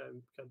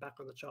going back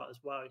on the chart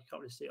as well. You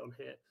can't really see it on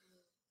here.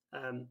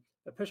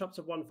 A push up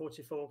to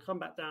 144, come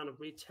back down and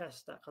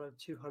retest that kind of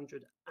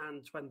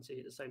 220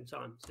 at the same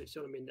time. So you see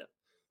what I mean? That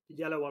the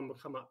yellow one will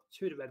come up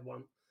to the red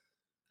one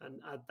and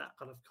add that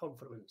kind of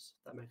confluence.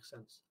 That makes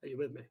sense. Are you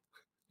with me?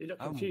 You look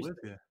confused. I'm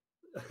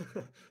with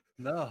you.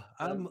 No,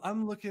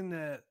 I'm looking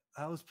at.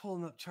 I was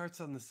pulling up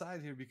charts on the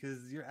side here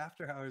because your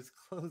after hours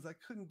closed. I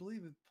couldn't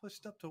believe it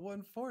pushed up to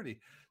 140.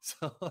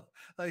 So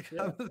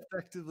I'm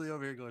effectively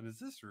over here going, "Is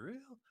this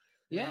real?"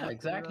 Yeah,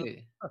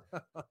 exactly.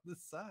 On the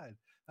side.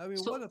 I mean,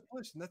 what a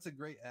push. And that's a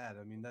great ad.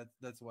 I mean,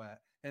 that's why.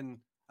 And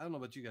I don't know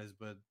about you guys,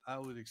 but I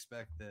would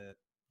expect that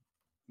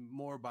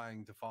more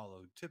buying to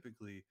follow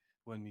typically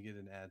when you get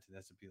an ad to an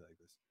S&P like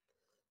this.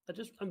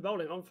 I'm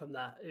rolling on from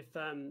that.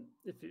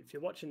 If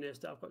you're watching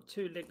this, I've got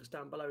two links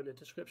down below in the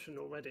description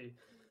already.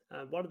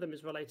 One of them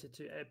is related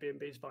to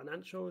Airbnb's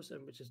financials,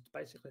 and which is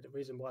basically the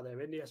reason why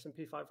they're in the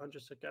S&P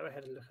 500. So go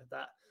ahead and look at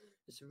that.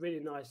 It's a really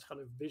nice kind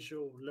of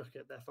visual look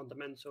at their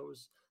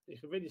fundamentals. You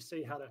can really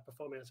see how they're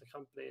performing as a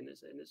company, and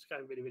it's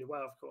going really, really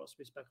well. Of course,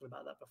 we've spoken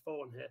about that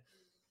before on here.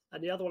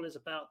 And the other one is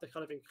about the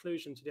kind of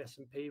inclusion to the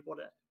S&P, what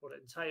it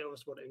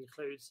entails, what it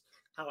includes,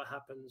 how it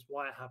happens,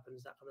 why it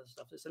happens, that kind of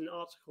stuff. It's an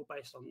article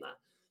based on that.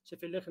 So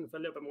if you're looking for a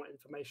little bit more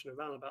information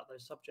around about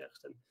those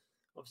subjects, then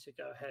obviously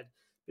go ahead.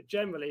 But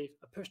generally,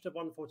 a push to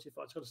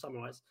 144, it's got to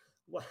summarize,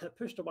 a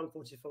push to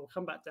 144,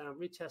 come back down,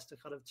 retest the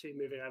kind of two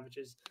moving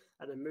averages,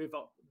 and then move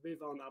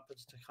on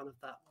upwards to kind of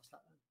that,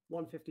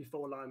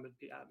 154 line would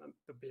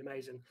be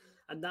amazing.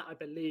 And that, I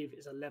believe,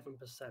 is 11%.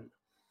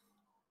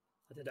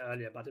 I did it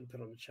earlier, but I didn't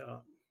put it on the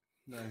chart.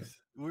 Nice.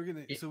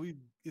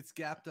 It's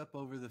gapped up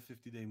over the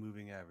 50-day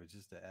moving average,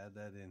 just to add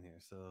that in here.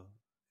 So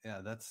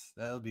yeah,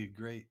 that'll be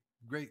a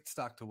great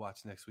stock to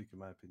watch next week, in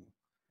my opinion.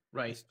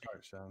 Right. Nice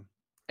chart, Sean.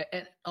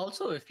 And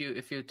also, if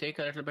you take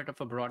a little bit of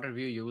a broader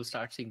view, you will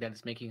start seeing that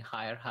it's making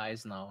higher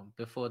highs now.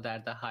 Before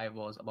that, the high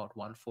was about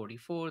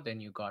 144, then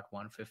you got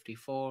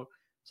 154.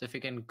 So if you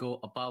can go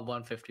above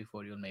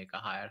 154, you'll make a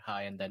higher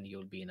high, and then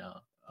you'll be in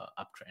a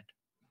uptrend.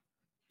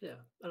 Yeah,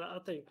 and I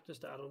think,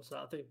 just to add on to that,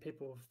 I think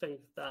people think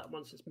that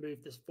once it's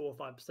moved this 4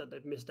 or 5%,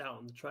 they've missed out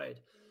on the trade.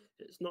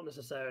 It's not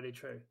necessarily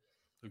true.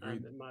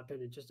 In my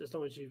opinion. Just as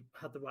long as you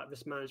have the right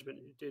risk management,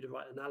 you do the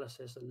right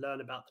analysis, and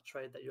learn about the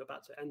trade that you're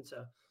about to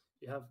enter,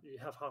 you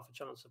have half a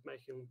chance of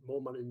making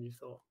more money than you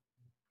thought.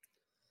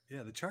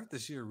 Yeah, the chart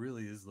this year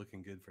really is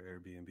looking good for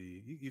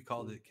Airbnb. You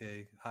called it,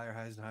 Kay. Higher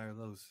highs and higher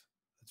lows.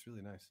 That's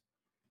really nice.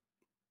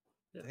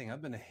 Yeah. Dang,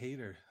 I've been a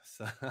hater,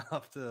 so I'll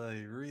have to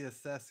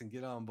reassess and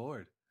get on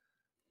board.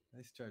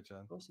 Nice chart,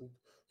 John. Awesome.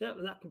 Yeah,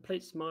 and that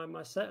completes my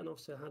set, and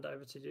obviously I'll hand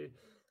over to you.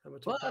 And we'll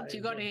talk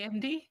you got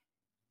AMD?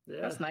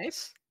 Yeah. That's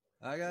nice.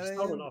 I got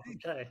stolen off.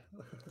 Okay.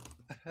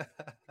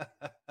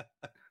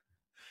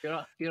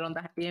 You're on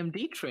that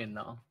AMD train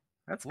now.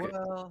 That's good.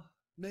 Well,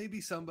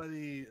 maybe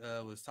somebody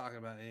was talking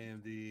about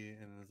AMD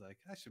and was like,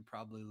 I should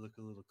probably look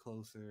a little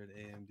closer at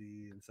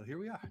AMD. And so here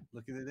we are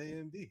looking at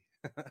AMD.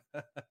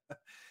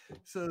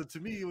 So to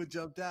me, what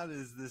jumped out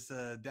is this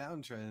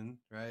downtrend,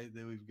 right?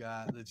 That we've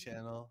got the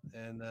channel,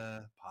 and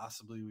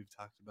possibly we've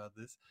talked about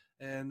this,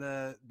 and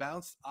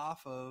bounced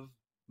off of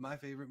my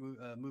favorite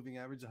moving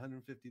average,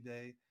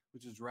 150-day,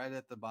 which is right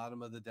at the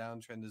bottom of the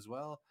downtrend as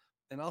well.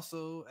 And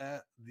also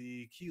at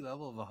the key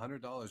level of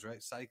 $100,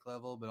 right? Psych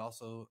level, but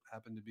also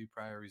happened to be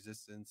prior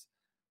resistance,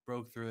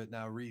 broke through it,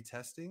 now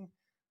retesting.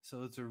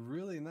 So it's a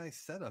really nice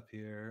setup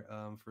here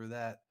for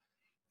that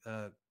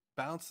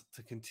bounce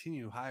to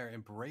continue higher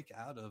and break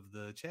out of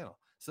the channel.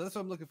 So that's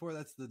what I'm looking for.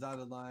 That's the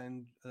dotted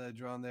line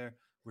drawn there.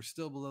 We're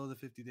still below the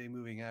 50-day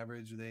moving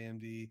average with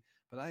AMD,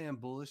 but I am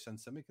bullish on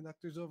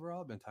semiconductors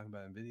overall. I've been talking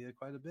about NVIDIA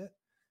quite a bit,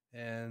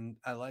 and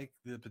I like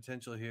the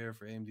potential here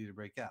for AMD to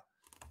break out.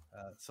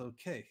 So,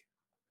 Kay,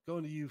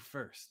 going to you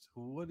first.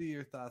 What are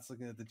your thoughts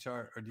looking at the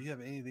chart, or do you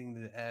have anything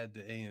to add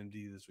to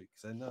AMD this week?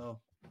 Because I know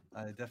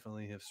I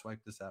definitely have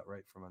swiped this out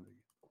right from under you.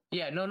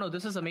 Yeah, no,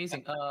 this is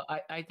amazing.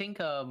 I think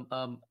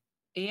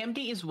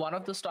AMD is one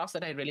of the stocks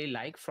that I really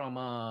like from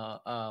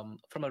a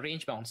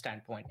range bound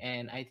standpoint,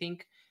 and I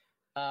think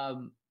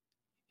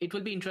it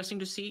will be interesting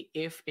to see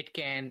if it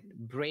can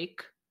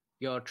break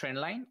your trend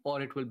line,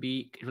 or it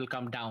will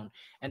come down.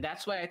 And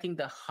that's why I think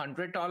the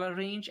 $100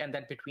 range, and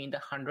that between the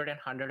 $100 and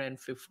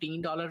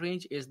 $115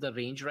 range is the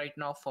range right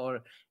now for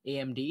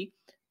AMD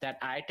that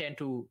I tend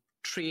to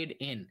trade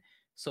in.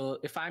 So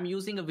if I'm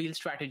using a wheel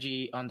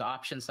strategy on the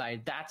option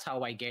side, that's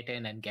how I get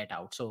in and get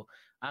out. So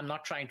I'm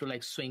not trying to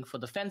like swing for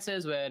the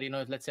fences where,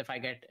 let's say if I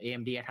get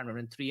AMD at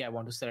 103, I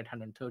want to sell at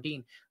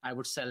 113, I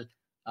would sell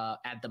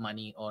at the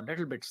money or a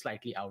little bit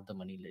slightly out the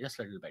money, just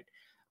a little bit.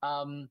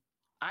 I'm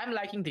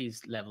liking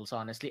these levels,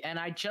 honestly. And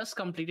I just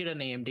completed an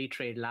AMD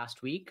trade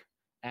last week,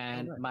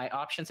 and my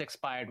options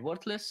expired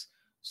worthless.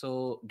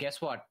 So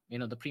guess what?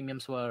 The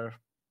premiums were,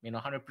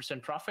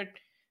 100% profit.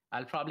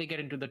 I'll probably get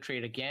into the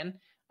trade again.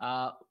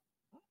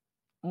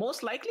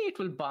 Most likely it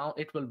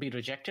will be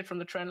rejected from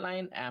the trend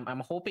line.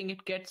 I'm hoping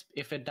it gets.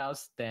 If it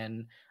does,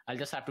 then I'll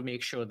just have to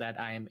make sure that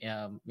I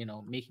am,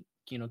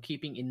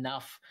 keeping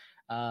enough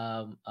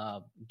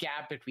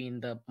gap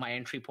between my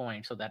entry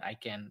point so that I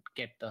can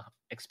get the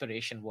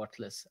expiration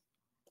worthless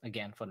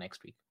again for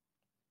next week.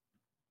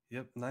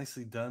 Yep,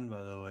 nicely done,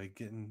 by the way,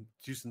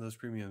 juicing those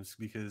premiums,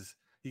 because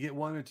you get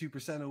 1 or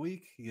 2% a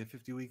week, you get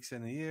 50 weeks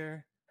in a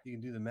year. You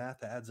can do the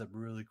math; that adds up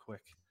really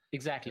quick.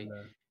 Exactly.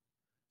 And,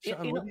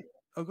 Sean, go ahead.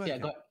 Yeah,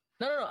 go ahead.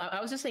 No. I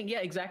was just saying,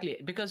 yeah,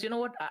 exactly. Because you know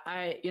what,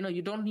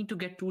 you don't need to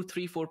get 2,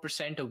 3,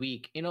 4% a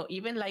week.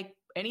 Even like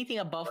anything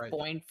above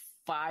 0.5,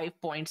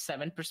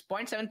 0.7%.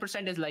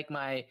 0.7% is like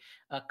my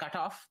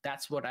cutoff.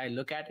 That's what I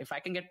look at. If I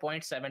can get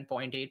 0.7,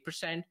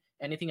 0.8%,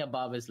 anything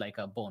above is like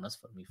a bonus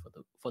for me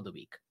for the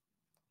week.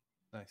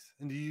 Nice.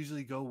 And do you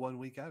usually go 1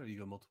 week out, or do you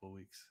go multiple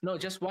weeks? No,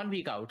 just 1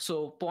 week out.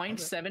 So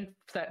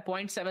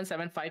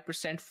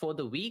 0.775% for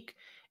the week.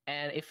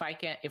 And if I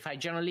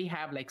generally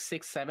have like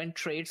 6, 7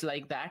 trades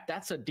like that,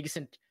 that's a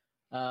decent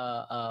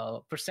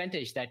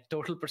percentage, that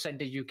total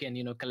percentage you can,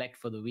 collect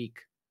for the week.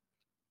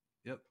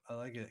 Yep, I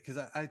like it, because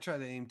I try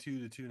to aim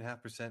 2 to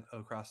 2.5%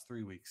 across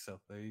 3 weeks. So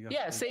there you go.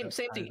 Yeah, same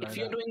thing. If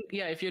you're doing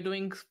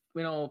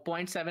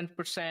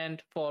 0.7%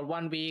 for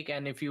 1 week,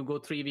 and if you go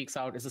 3 weeks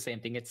out, it's the same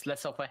thing. It's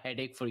less of a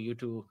headache for you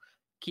to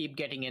keep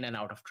getting in and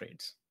out of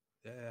trades.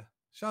 Yeah.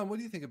 Sean, what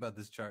do you think about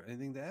this chart?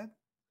 Anything to add?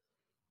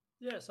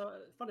 Yeah, so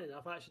funny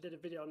enough, I actually did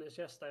a video on this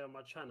yesterday on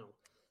my channel,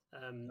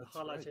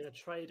 highlighting a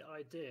trade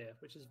idea,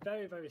 which is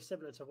very, very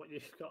similar to what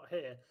you've got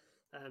here.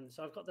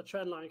 So I've got the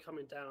trend line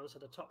coming down, so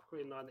the top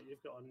green line that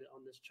you've got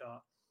on this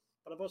chart.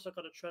 But I've also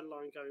got a trend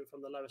line going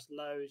from the lowest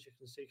lows, you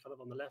can see kind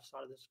of on the left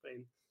side of the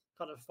screen,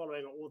 kind of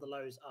following all the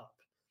lows up.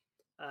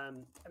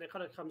 And it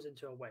kind of comes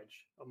into a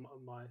wedge on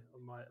my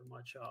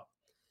chart.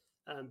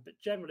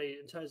 But generally,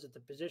 in terms of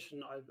the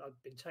position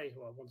I've been taking,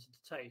 what I wanted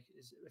to take,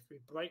 is if we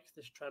break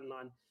this trend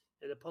line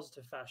in a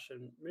positive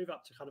fashion, move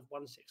up to kind of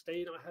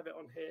 116, I have it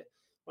on here,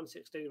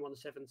 116,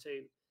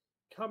 117,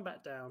 come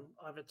back down,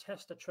 either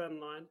test the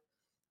trend line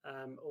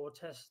or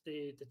test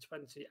the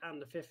 20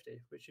 and the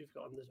 50, which you've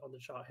got on the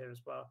chart here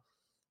as well.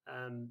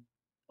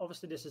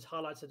 Obviously, this is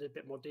highlighted in a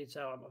bit more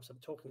detail. I'm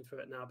talking through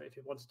it now, but if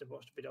you wanted to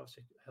watch the video,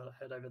 obviously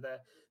head over there.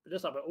 But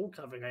just like we're all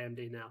covering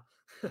AMD now.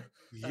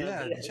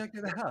 Yeah, check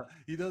it out.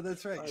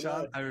 That's right,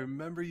 Sean. I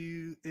remember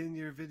you in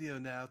your video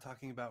now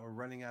talking about we're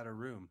running out of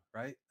room,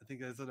 right? I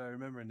think that's what I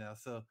remember now.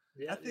 So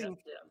I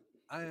think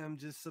I am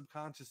just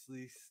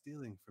subconsciously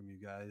stealing from you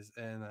guys,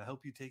 and I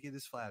hope you take it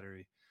as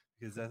flattery,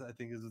 because that, I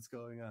think, is what's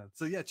going on.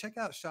 So yeah, check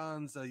out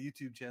Sean's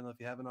YouTube channel if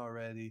you haven't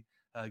already.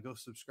 Go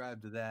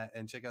subscribe to that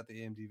and check out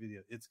the AMD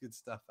video. It's good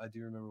stuff. I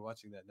do remember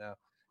watching that now.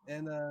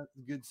 And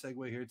good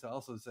segue here to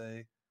also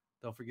say,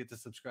 don't forget to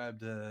subscribe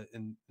to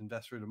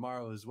Invest for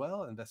Tomorrow as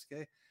well,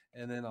 InvestK,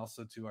 and then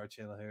also to our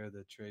channel here,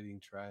 the Trading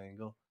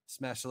Triangle.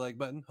 Smash the like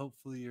button.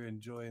 Hopefully you're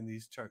enjoying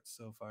these charts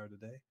so far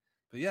today.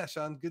 But yeah,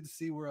 Sean, good to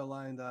see we're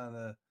aligned on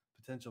a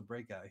potential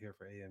breakout here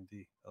for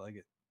AMD. I like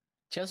it.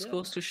 Just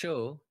goes to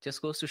show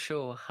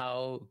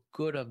how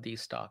good of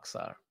these stocks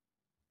are.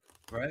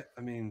 Right?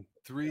 I mean,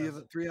 3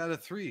 out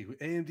of 3.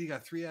 AMD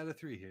got 3 out of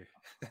 3 here.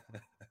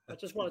 I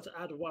just wanted to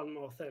add one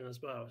more thing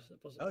as well. It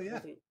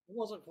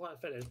wasn't quite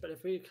finished, but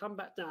if we come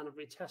back down and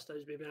we test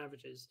those moving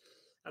averages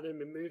and then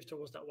we move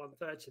towards that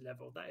 130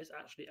 level, that is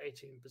actually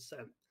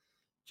 18%.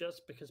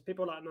 Just because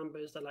people like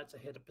numbers, they like to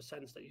hear the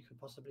percents that you could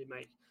possibly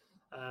make.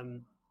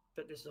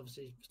 But this is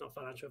obviously, it's not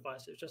financial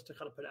advice. It's just to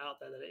kind of put it out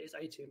there that it is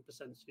 18%.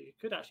 So you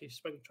could actually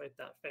swing trade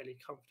that fairly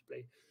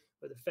comfortably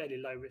with a fairly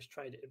low risk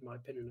trade, in my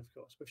opinion, of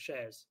course, with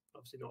shares.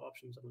 Obviously not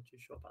options. I'm not too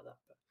sure about that.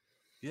 But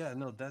yeah,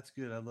 no, that's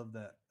good. I love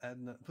that.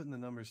 Putting the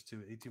numbers to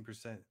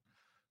 18%.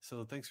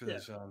 So thanks for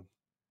that, Sean.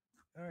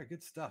 All right,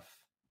 good stuff.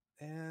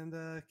 And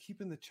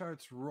keeping the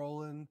charts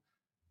rolling,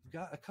 we've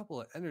got a couple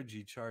of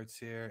energy charts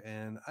here,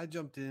 and I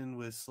jumped in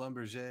with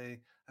Schlumberger.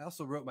 I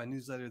also wrote my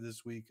newsletter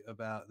this week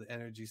about the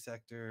energy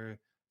sector,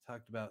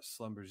 talked about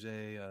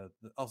Schlumberger,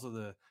 also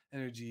the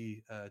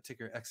energy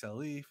ticker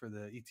XLE for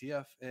the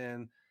ETF,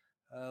 and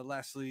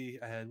lastly,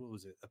 I had,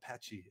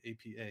 Apache,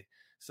 APA.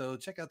 So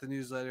check out the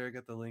newsletter. I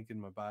got the link in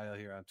my bio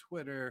here on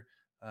Twitter.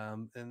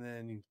 And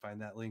then you can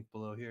find that link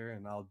below here,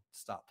 and I'll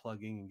stop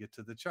plugging and get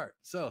to the chart.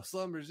 So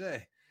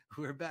Schlumberger,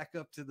 we're back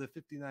up to the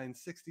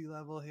 59.60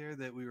 level here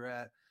that we were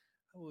at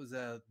what was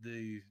that,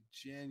 the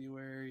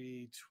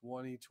January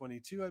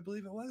 2022, I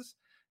believe it was,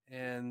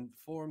 and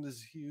formed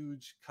this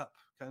huge cup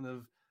kind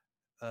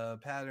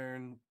of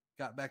pattern,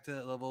 got back to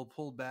that level,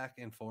 pulled back,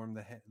 and formed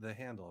the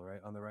handle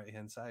right on the right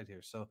hand side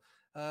here. So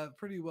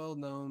pretty well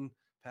known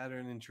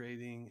pattern in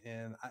trading,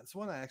 and it's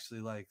one I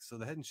actually like. So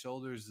the head and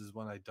shoulders is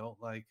one I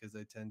don't like because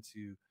I tend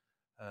to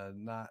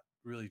not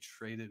really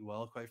trade it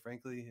well, quite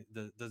frankly.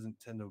 It doesn't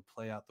tend to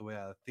play out the way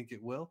I think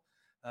it will.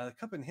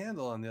 Cup and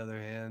handle, on the other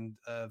hand,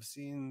 I've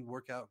seen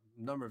work out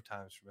a number of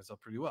times for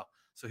myself pretty well.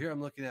 So here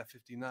I'm looking at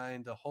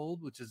 59 to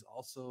hold, which is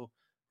also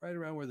right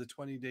around where the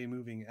 20-day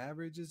moving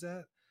average is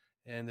at.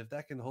 And if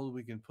that can hold,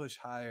 we can push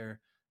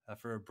higher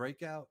for a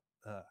breakout.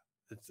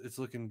 It's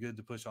looking good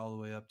to push all the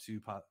way up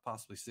to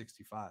possibly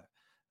 65.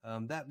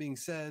 That being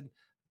said,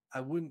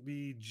 I wouldn't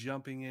be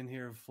jumping in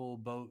here full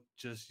boat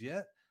just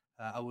yet.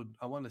 I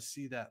want to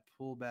see that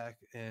pullback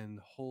and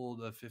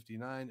hold of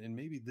 59, and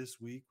maybe this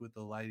week with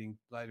the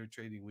lighter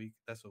trading week,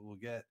 that's what we'll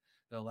get.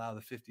 It'll allow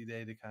the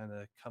 50-day to kind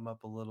of come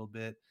up a little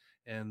bit,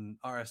 and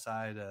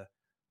RSI to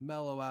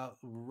mellow out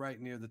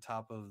right near the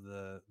top of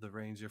the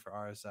range here for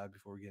RSI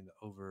before we get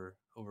into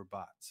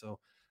overbought. So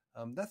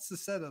that's the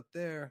setup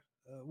there.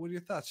 What are your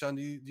thoughts, Sean?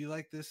 Do you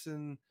like this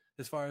in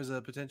as far as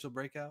a potential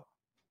breakout?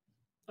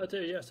 I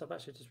do, yes. I've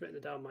actually just written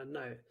it down in my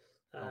note.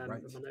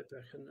 Right. In my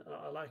notebook, and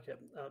I like it.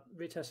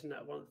 Retesting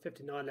that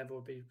 159 level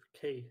would be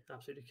key,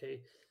 absolutely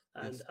key.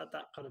 And Yes. at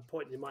that kind of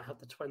point, you might have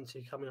the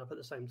 20 coming up at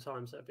the same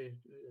time, so it'd be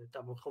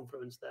double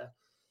confluence there.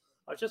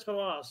 I was just going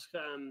to ask,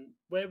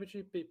 where would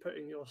you be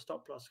putting your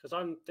stop loss? Because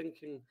I'm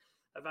thinking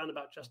around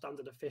about just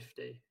under the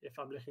 50 if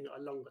I'm looking at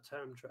a longer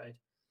term trade,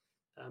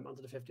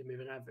 under the 50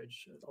 moving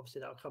average.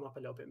 Obviously, that'll come up a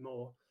little bit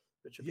more,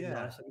 which would be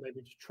nice, and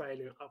maybe just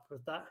trailing up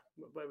with that.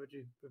 Where would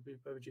you be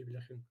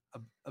looking?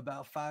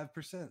 About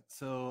 5%.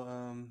 So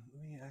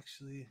let me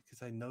actually,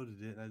 because I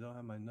noted it and I don't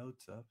have my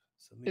notes up.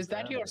 So Is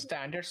that your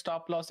standard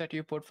stop loss that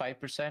you put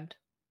 5%?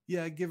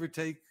 Yeah, give or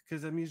take,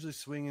 because I'm usually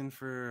swinging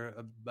for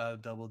about a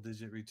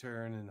double-digit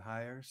return and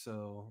higher.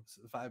 So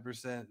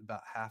 5%,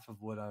 about half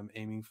of what I'm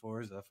aiming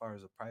for as far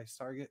as a price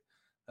target,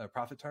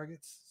 profit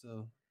targets.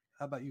 So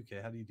how about you,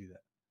 Kay? How do you do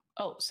that?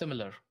 Oh,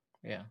 similar.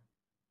 Yeah.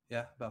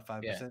 Yeah, about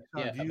 5%. Yeah. Sean,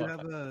 Yeah, do you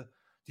have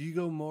do you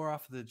go more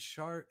off the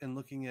chart and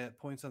looking at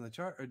points on the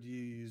chart, or do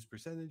you use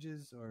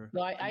percentages? Or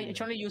no, I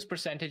generally use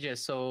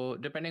percentages. So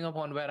depending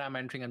upon where I'm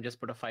entering, I'm just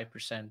put a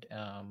 5%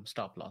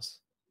 stop loss.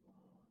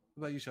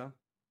 What about you, Sean?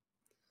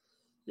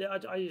 Yeah,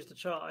 I use the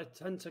chart. I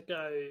tend to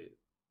go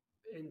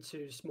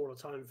into smaller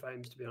time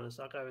frames, to be honest.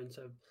 I go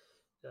into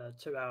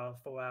 2 hour,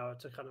 4 hour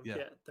to kind of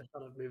get the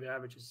kind of moving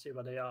averages, see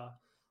where they are,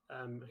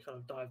 kind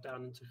of dive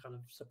down into kind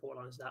of support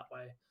lines that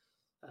way.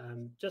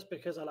 Just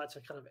because I like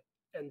to kind of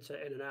enter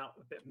in and out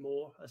a bit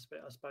more, I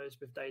suppose,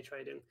 with day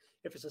trading.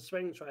 If it's a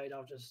swing trade,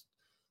 I'll just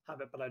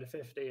have it below the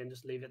 50 and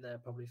just leave it there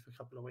probably for a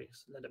couple of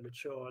weeks, let it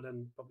mature, and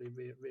then probably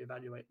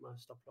reevaluate my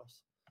stop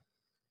loss.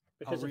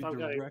 Because if I'm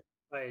going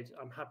trade,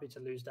 I'm happy to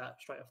lose that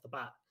straight off the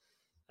bat.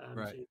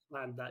 Right. So you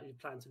plan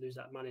to lose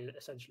that money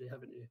essentially,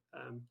 haven't you?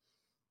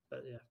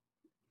 But yeah.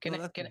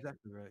 That's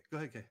exactly right. Go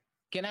ahead, Kay.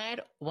 Can I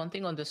add one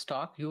thing on this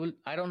stock?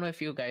 I don't know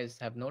if you guys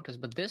have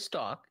noticed, but this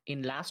stock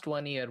in last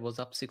 1 year was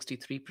up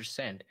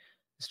 63%.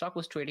 The stock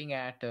was trading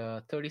at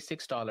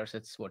 $36.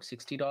 It's what,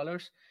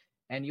 $60?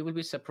 And you will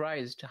be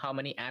surprised how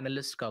many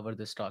analysts cover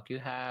this stock. You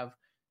have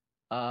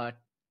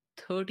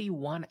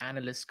 31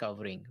 analysts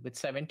covering with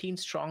 17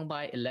 strong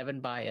buy,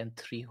 11 buy, and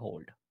 3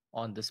 hold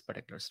on this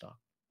particular stock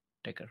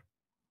ticker.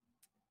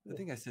 I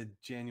think I said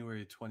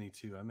January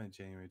 22. I meant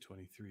January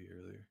 23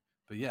 earlier.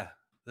 But yeah,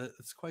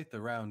 that's quite the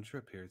round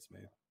trip here it's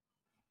made.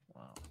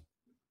 Wow.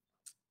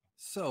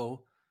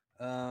 So,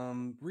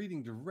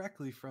 reading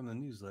directly from the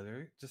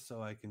newsletter, just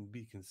so I can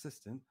be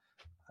consistent,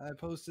 I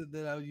posted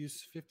that I would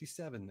use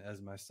 57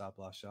 as my stop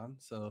loss, Sean.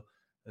 So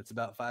it's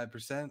about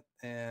 5%,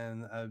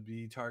 and I'd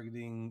be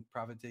targeting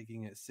profit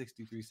taking at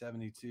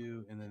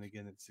 63.72, and then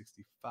again at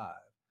 65.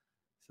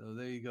 So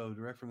there you go,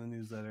 direct from the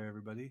newsletter,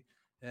 everybody.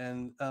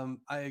 And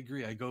I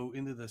agree. I go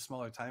into the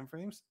smaller time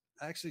frames.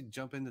 I actually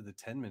jump into the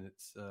 10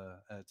 minutes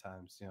at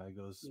times. You know, I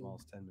go as small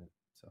as 10 minutes.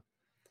 So,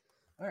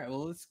 all right.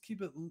 Well, let's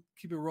keep it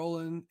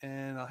rolling,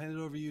 and I'll hand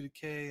it over to you to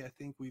Kay. I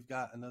think we've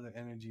got another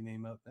energy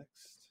name up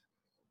next.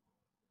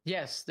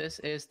 Yes, this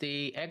is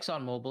the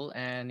ExxonMobil,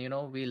 and you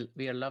know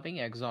we are loving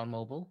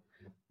ExxonMobil.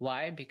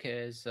 Why?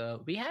 Because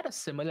we had a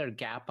similar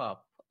gap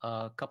up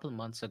a couple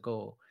months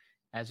ago.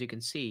 As you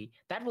can see,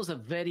 that was a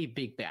very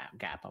big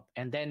gap up.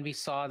 And then we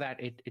saw that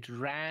it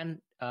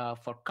ran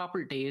for a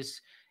couple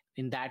days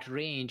in that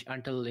range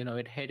until, you know,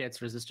 it hit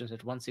its resistance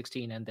at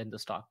 116. And then the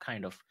stock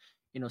kind of,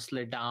 you know,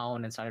 slid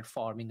down and started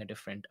forming a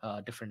different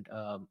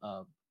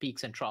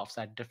peaks and troughs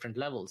at different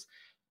levels.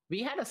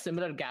 We had a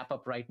similar gap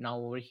up right now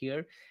over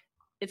here.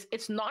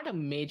 It's not a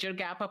major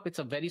gap up. It's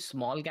a very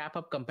small gap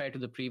up compared to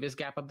the previous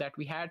gap up that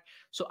we had.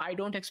 So I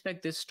don't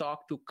expect this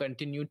stock to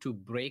continue to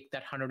break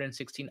that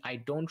 116. I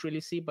don't really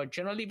see, but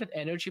generally with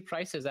energy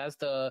prices, as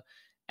the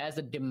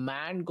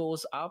demand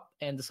goes up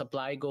and the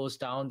supply goes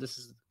down,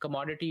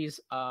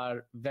 commodities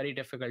are very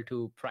difficult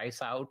to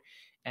price out.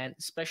 And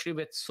especially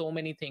with so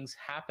many things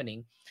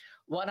happening,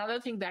 one other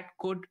thing that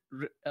could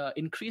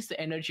increase the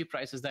energy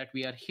prices that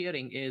we are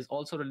hearing is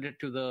also related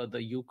to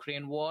the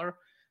Ukraine war.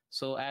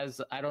 So as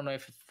I don't know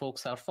if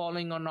folks are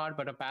following or not,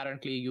 but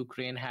apparently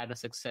Ukraine had a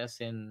success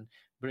in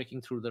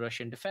breaking through the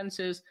Russian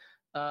defenses.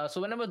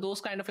 So whenever those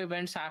kind of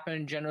events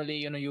happen, generally,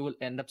 you will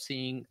end up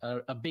seeing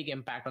a big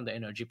impact on the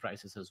energy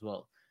prices as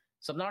well.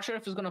 So I'm not sure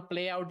if it's going to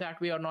play out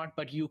that way or not,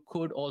 but you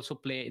could also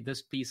play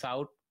this piece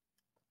out.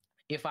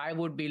 If I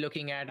would be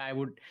looking at, I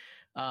would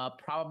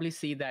probably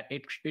see that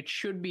it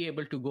should be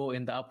able to go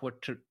in the upward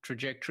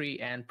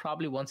trajectory, and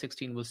probably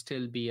 116 will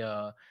still be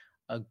a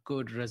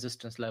good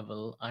resistance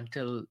level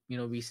until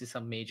we see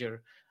some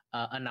major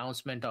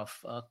announcement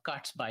of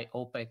cuts by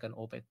OPEC and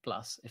OPEC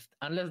plus.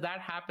 Unless that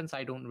happens,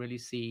 I don't really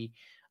see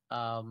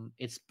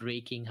it's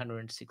breaking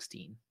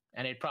 116,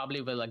 and it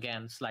probably will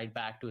again slide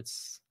back to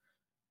its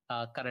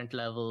current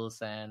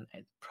levels, and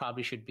it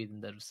probably should be in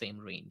the same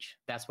range.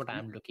 That's what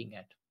I'm looking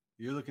at.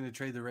 You're looking to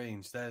trade the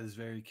range. That is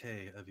very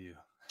K of you.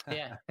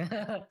 Yeah.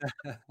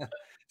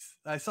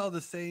 I saw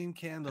the same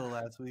candle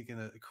last week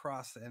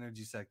across the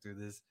energy sector,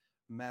 this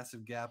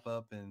massive gap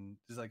up and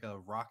just like a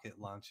rocket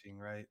launching,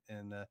 right?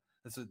 And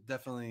that's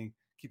definitely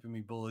keeping me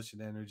bullish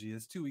in energy.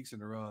 It's 2 weeks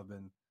in a row I've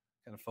been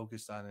kind of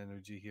focused on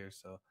energy here.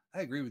 So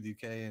I agree with you,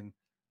 Kay, and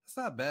it's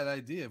not a bad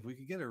idea. If we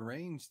could get a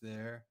range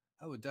there,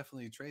 I would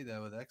definitely trade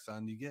that with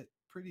Exxon. You get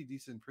pretty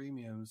decent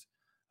premiums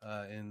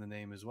in the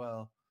name as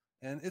well.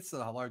 And it's the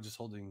largest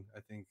holding,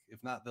 I think,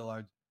 if not the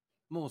large.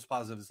 I'm almost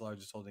positive it's the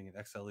largest holding in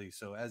XLE.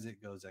 So as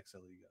it goes,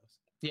 XLE goes.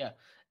 Yeah,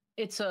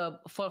 it's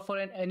for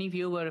any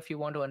viewer, if you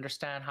want to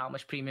understand how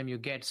much premium you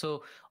get.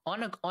 So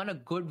on a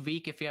good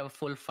week, if you have a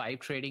full 5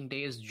 trading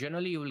days,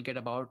 generally you will get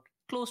about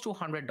close to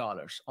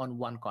 $100 on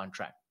one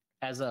contract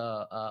as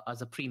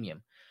a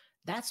premium.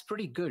 That's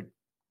pretty good.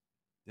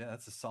 Yeah,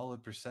 that's a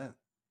solid percent,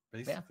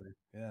 basically.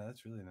 Yeah,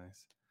 that's really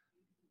nice.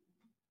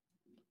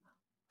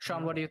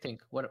 Sean, what do you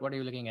think? What are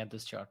you looking at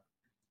this chart?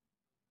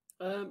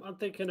 I'm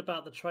thinking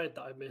about the trade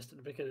that I missed at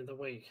the beginning of the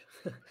week.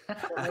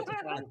 I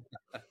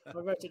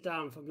wrote it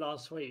down from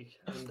last week,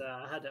 and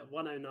I had it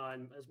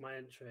 109 as my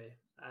entry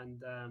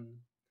and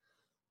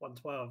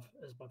 112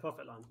 as my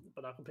profit line,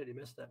 but I completely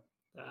missed it.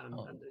 And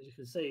as you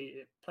can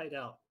see, it played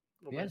out.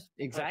 Yes,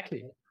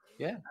 exactly. Perfectly.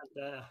 Yeah.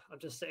 And I'm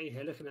just sitting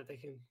here looking at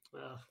thinking,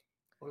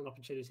 what an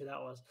opportunity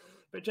that was.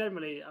 But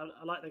generally,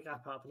 I like the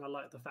gap up, and I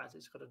like the fact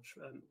it's got to,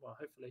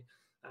 hopefully,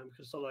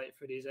 consolidate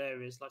through these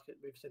areas like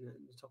we've seen it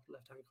in the top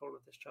left-hand corner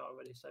of this chart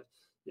already. So,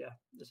 yeah,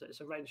 it's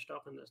a range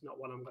stock, and it's not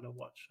one I'm going to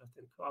watch. I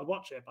think I'll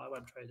watch it, but I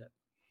won't trade it.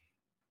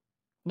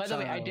 By the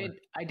way,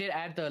 I did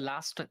add the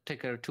last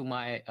ticker to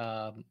my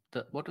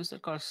what was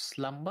it called?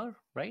 Slumber,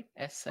 right?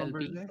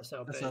 SLB.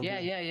 SLB.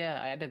 Yeah.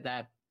 I added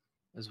that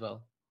as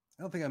well.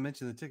 I don't think I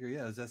mentioned the ticker.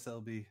 Yeah, it was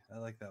SLB. I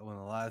like that one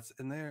a lot.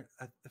 And they're,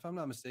 if I'm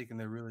not mistaken,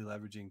 they're really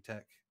leveraging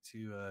tech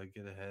to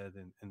get ahead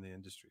in the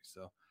industry.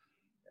 So,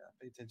 yeah,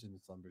 pay attention to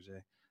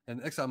Schlumberger.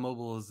 And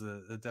ExxonMobil is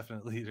a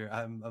definite leader.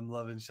 I'm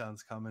loving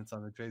Sean's comments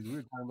on the trades. We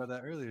were talking about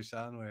that earlier,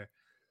 Sean, where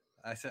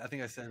I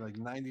think I said like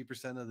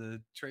 90% of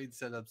the trade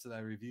setups that I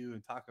review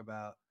and talk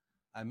about,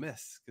 I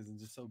miss because I'm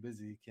just so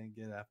busy, can't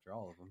get after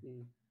all of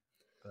them.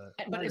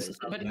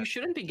 But you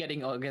shouldn't be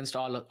getting against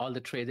all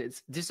the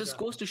trades. This just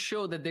goes to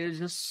show that there's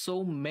just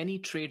so many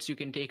trades you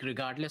can take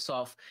regardless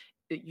of.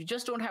 You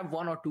just don't have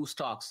one or two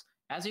stocks.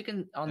 As you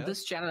can on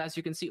this channel, as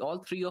you can see, all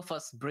three of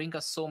us bring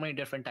us so many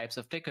different types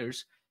of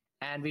tickers,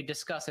 and we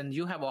discuss. And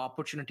you have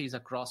opportunities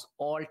across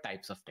all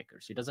types of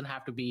tickers. It doesn't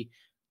have to be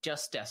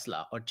just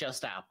Tesla or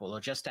just Apple or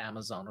just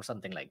Amazon or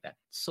something like that.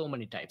 So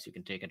many types you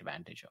can take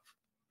advantage of.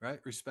 Right.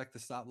 Respect the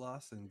stop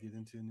loss and get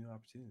into a new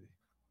opportunity.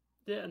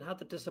 Yeah, and have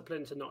the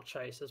discipline to not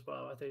chase as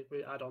well. I think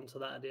we add on to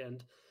that at the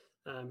end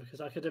because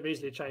I could have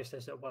easily chased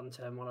this at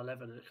 110,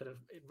 111, and it could have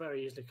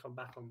very easily come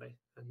back on me.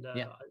 And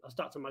I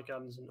stuck to my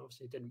guns and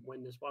obviously didn't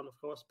win this one, of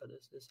course, but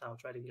it's how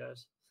trading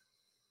goes.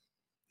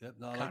 Yep,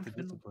 no, I like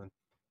the discipline.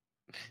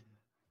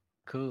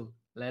 Cool.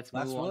 Let's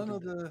move on to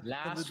the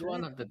last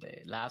one of the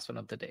day. Last one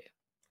of the day.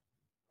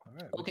 All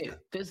right. Okay,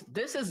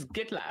 this is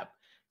GitLab.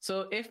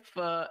 So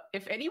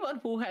if anyone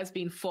who has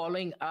been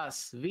following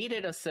us, we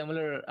did a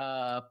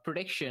similar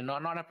prediction, or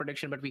not a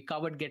prediction, but we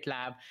covered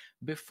GitLab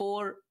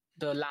before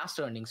the last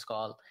earnings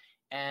call,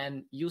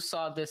 and you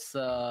saw this.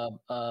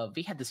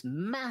 We had this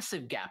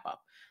massive gap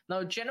up.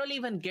 Now, generally,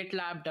 when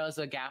GitLab does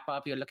a gap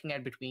up, you're looking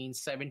at between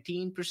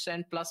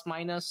 17% plus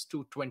minus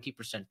to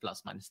 20%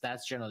 plus minus.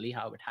 That's generally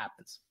how it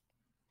happens.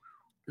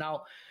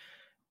 Now,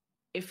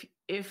 if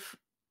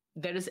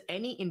there is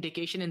any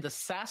indication in the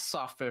SaaS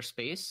software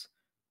space,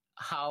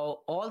 how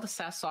all the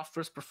SaaS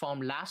softwares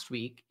performed last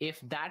week, if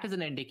that is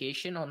an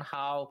indication on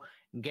how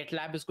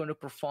GitLab is going to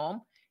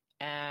perform,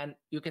 and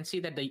you can see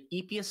that the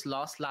EPS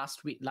loss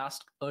last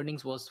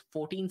earnings was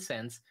 14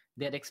 cents.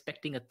 They're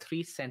expecting a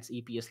 3 cents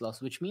EPS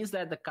loss, which means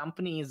that the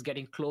company is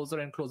getting closer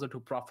and closer to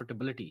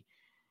profitability.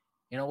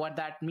 You know what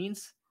that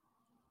means?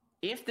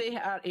 If they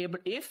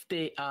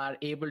are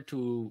able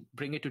to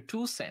bring it to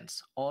 2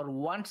 cents or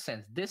 1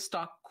 cent, this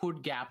stock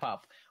could gap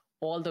up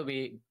all the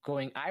way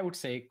going, I would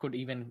say could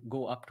even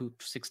go up to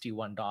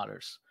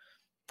 $61.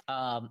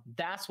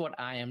 That's what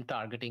I am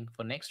targeting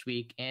for next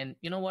week. And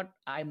you know what?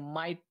 I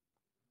might.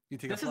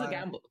 This is a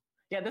gamble.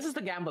 Yeah, this is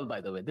the gamble,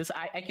 by the way.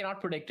 I cannot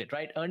predict it,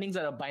 right? Earnings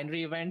are a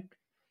binary event.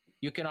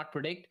 You cannot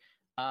predict.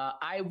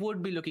 I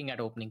would be looking at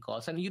opening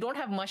calls. And you don't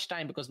have much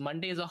time because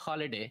Monday is a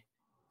holiday.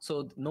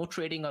 So no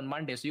trading on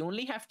Monday. So you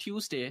only have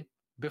Tuesday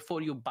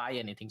before you buy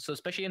anything. So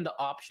especially in the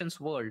options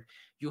world,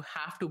 you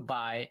have to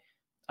buy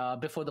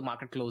before the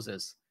market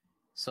closes.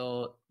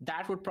 So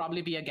that would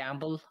probably be a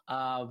gamble.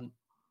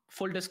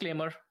 Full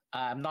disclaimer,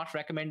 I'm not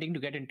recommending to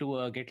get into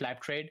a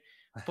GitLab trade.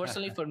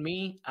 Personally, for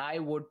me, I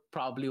would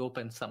probably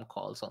open some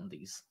calls on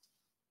these.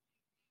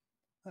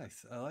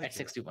 Nice. I like at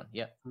 61.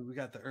 Yeah. We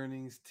got the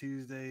earnings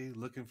Tuesday,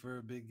 looking for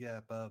a big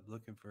gap up,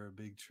 looking for a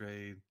big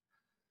trade.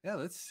 Yeah,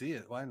 let's see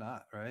it. Why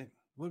not? Right.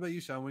 What about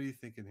you, Sean? What are you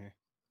thinking here?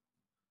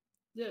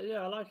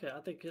 Yeah, I like it. I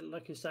think,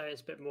 like you say,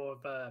 it's a bit more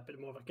of a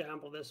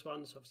gamble, this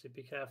one. So obviously,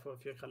 be careful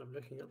if you're kind of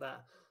looking at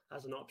that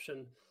as an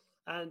option.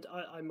 And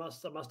I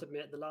must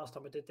admit, the last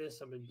time I did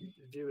this, I mean,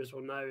 viewers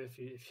will know if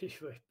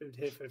you've been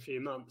here for a few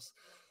months.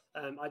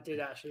 I did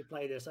actually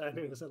play this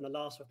earnings in the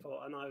last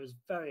report, and I was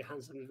very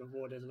handsomely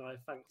rewarded, and I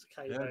thanked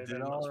Kay very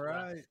much for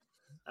that.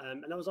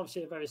 And that was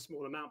obviously a very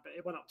small amount, but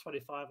it went up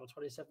 25 or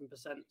 27%.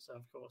 So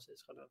of course,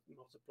 it's kind of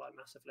multiplied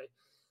massively.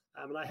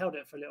 And I held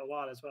it for a little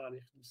while as well, and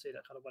you can see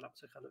that kind of went up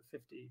to kind of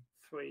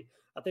 53.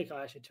 I think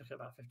I actually took it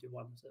about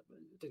 51, so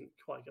it didn't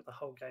quite get the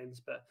whole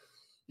gains, but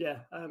yeah,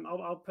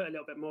 I'll put a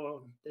little bit more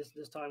on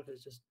this time because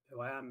it's just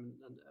who I am,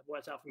 and it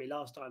worked out for me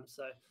last time.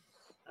 So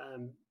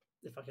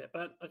if I get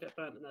burnt, I get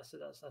burnt, and that's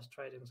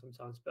trading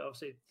sometimes. But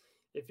obviously,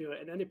 if you're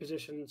in any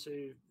position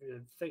to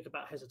think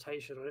about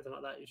hesitation or anything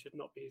like that, you should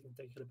not be even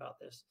thinking about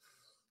this,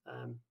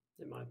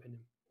 in my opinion.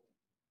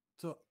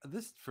 So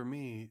this, for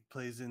me,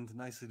 plays into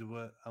nicely to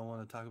what I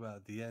want to talk about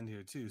at the end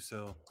here too.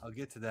 So I'll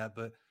get to that.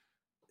 But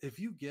if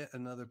you get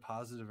another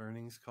positive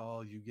earnings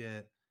call, you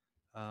get,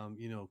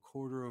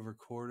 quarter over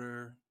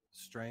quarter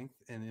strength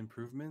and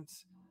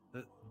improvements.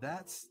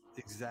 That's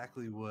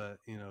exactly what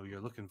you're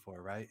looking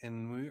for, right?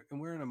 And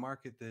we're in a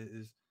market that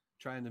is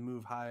trying to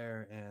move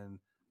higher and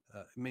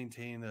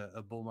maintain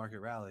a bull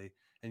market rally.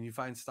 And you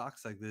find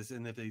stocks like this,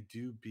 and if they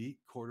do beat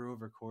quarter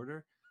over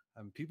quarter,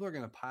 people are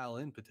going to pile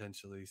in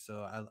potentially.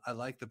 So I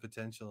like the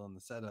potential on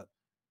the setup,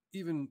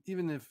 even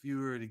if you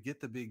were to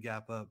get the big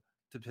gap up,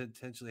 to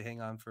potentially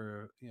hang on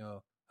for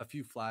a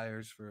few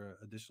flyers for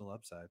additional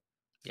upside.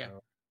 Yeah,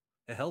 so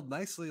it held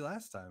nicely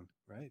last time,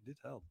 right? It did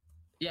help.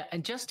 Yeah,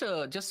 and just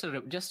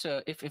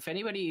if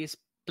anybody is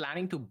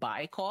planning to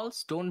buy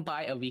calls, don't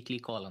buy a weekly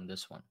call on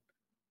this one,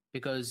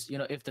 because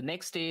if the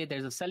next day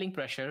there's a selling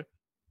pressure,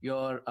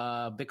 your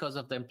because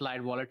of the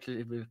implied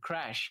volatility will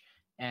crash.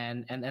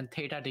 And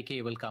theta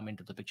decay will come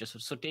into the picture.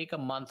 So take a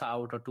month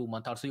out or 2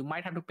 months out. So you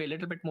might have to pay a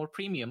little bit more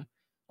premium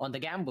on the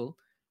gamble.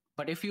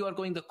 But if you are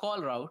going the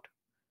call route,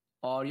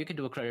 or you can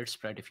do a credit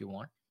spread if you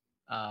want.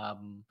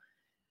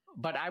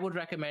 But I would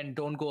recommend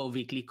don't go a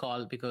weekly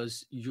call,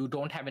 because you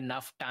don't have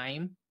enough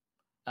time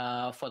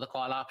for the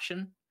call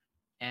option,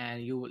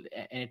 and you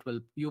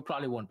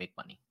probably won't make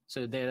money.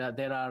 So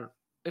there are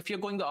if you're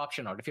going the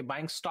option route, if you're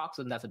buying stocks,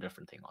 then that's a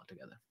different thing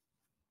altogether.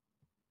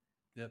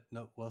 Yep.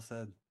 No, well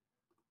said.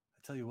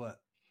 I tell you what,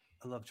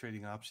 I love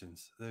trading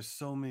options. There's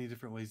so many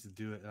different ways to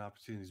do it and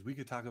opportunities. We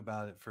could talk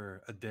about it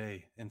for a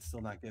day and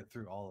still not get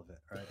through all of it,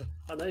 right?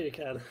 I know you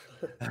can.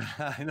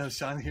 I know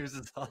Sean hears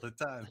this all the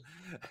time.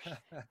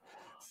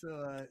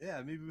 So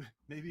yeah,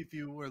 maybe if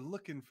you were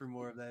looking for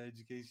more of that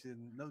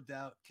education, no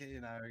doubt Kay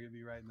and I are going to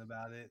be writing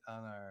about it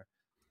on our,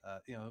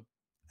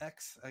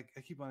 X.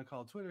 I keep on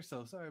calling Twitter,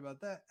 so sorry about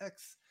that.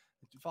 X.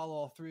 Follow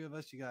all three of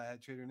us. You got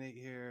at Trader Nate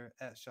here,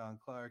 at Sean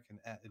Clark, and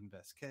at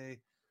InvestK.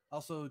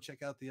 Also,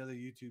 check out the other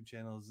YouTube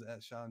channels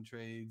at Sean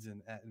Trades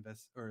and at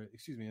Invest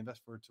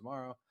for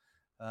Tomorrow.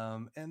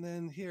 And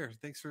then here,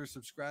 thanks for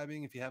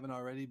subscribing. If you haven't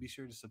already, be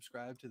sure to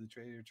subscribe to the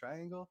Trading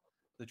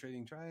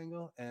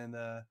Triangle. And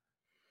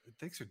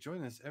thanks for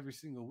joining us every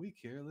single week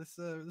here. Let's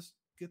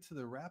get to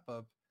the wrap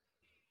up.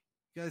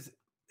 Guys,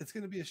 it's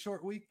going to be a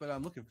short week, but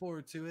I'm looking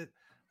forward to it.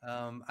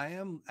 I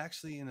am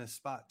actually in a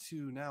spot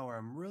too now where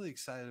I'm really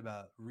excited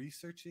about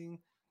researching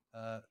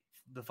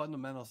the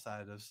fundamental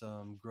side of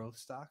some growth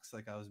stocks,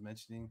 like I was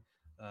mentioning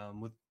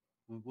with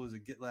what was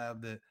it,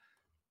 GitLab, that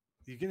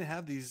you're going to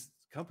have these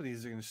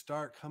companies that are going to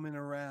start coming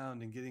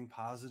around and getting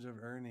positive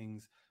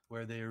earnings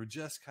where they were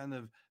just kind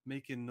of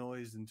making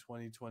noise in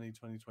 2020,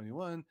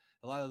 2021.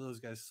 A lot of those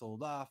guys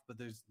sold off, but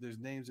there's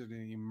names that are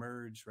going to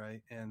emerge,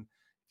 right? And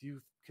if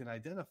you can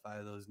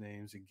identify those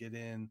names and get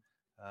in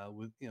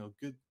with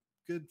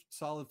good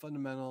solid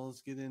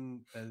fundamentals, get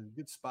in a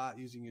good spot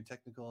using your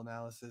technical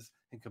analysis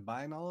and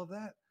combine all of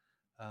that,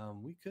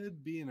 we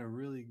could be in a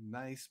really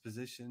nice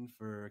position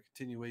for a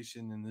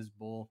continuation in this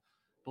bull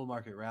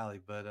market rally.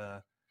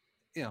 But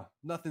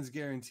nothing's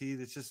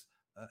guaranteed. It's just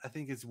I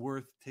think it's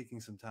worth taking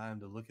some time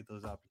to look at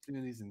those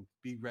opportunities and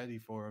be ready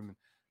for them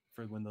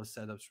for when those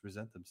setups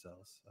present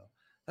themselves. So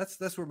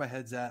that's where my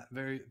head's at.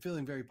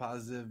 Feeling very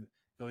positive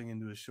going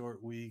into a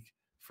short week.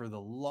 for the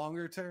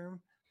longer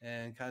term,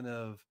 and kind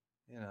of,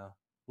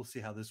 we'll see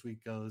how this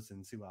week goes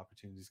and see what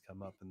opportunities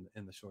come up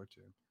in the short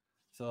term.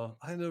 So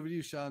I'll hand it over to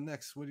you, Sean.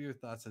 Next, what are your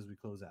thoughts as we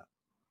close out?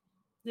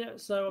 Yeah,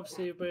 so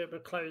obviously we're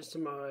closed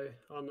tomorrow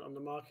on the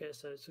market,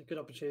 so it's a good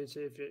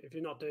opportunity if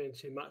you're not doing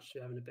too much,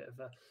 you're having a bit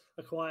of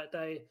a quiet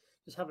day,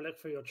 just have a look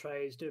through your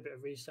trades, do a bit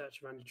of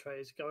research around your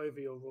trades, go over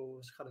your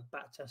rules, kind of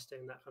back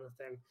testing, that kind of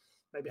thing.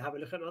 Maybe have a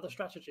look at another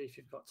strategy if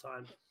you've got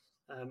time.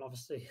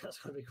 Obviously that's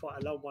going to be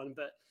quite a long one,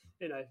 but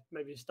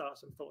maybe start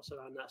some thoughts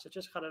around that. So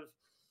just kind of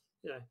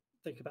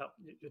think about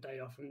your day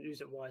off and use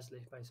it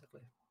wisely,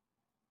 basically.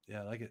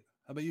 Yeah, I like it.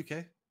 How about you,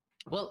 Kay?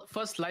 Well,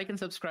 first, like and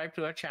subscribe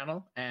to our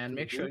channel, and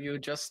make sure you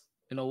just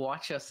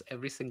watch us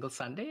every single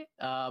Sunday.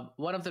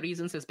 One of the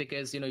reasons is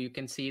because you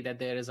can see that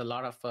there is a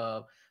lot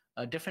of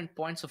different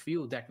points of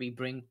view that we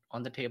bring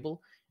on the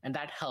table, and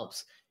that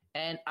helps.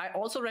 And I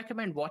also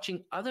recommend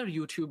watching other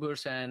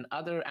YouTubers and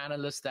other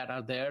analysts that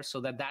are there, so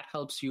that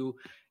helps you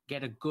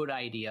get a good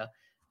idea.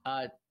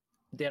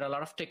 There are a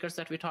lot of tickers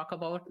that we talk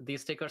about.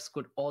 These tickers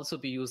could also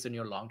be used in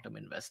your long-term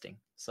investing.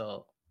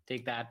 So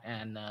take that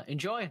and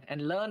enjoy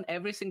and learn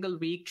every single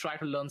week. Try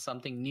to learn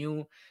something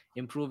new,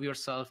 improve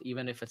yourself,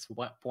 even if it's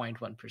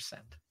 0.1%.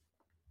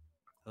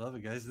 I love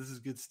it, guys. This is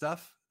good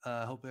stuff.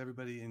 I hope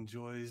everybody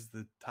enjoys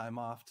the time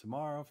off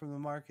tomorrow from the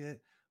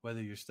market, whether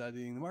you're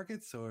studying the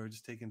markets or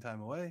just taking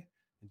time away.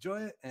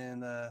 Enjoy it.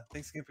 And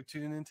thanks again for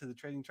tuning in to the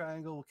Trading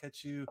Triangle. We'll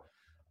catch you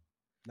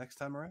next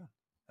time around.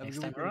 Have next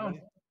a good time week, around.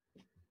 everybody.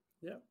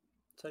 Yeah.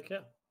 Take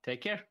care.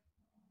 Take care.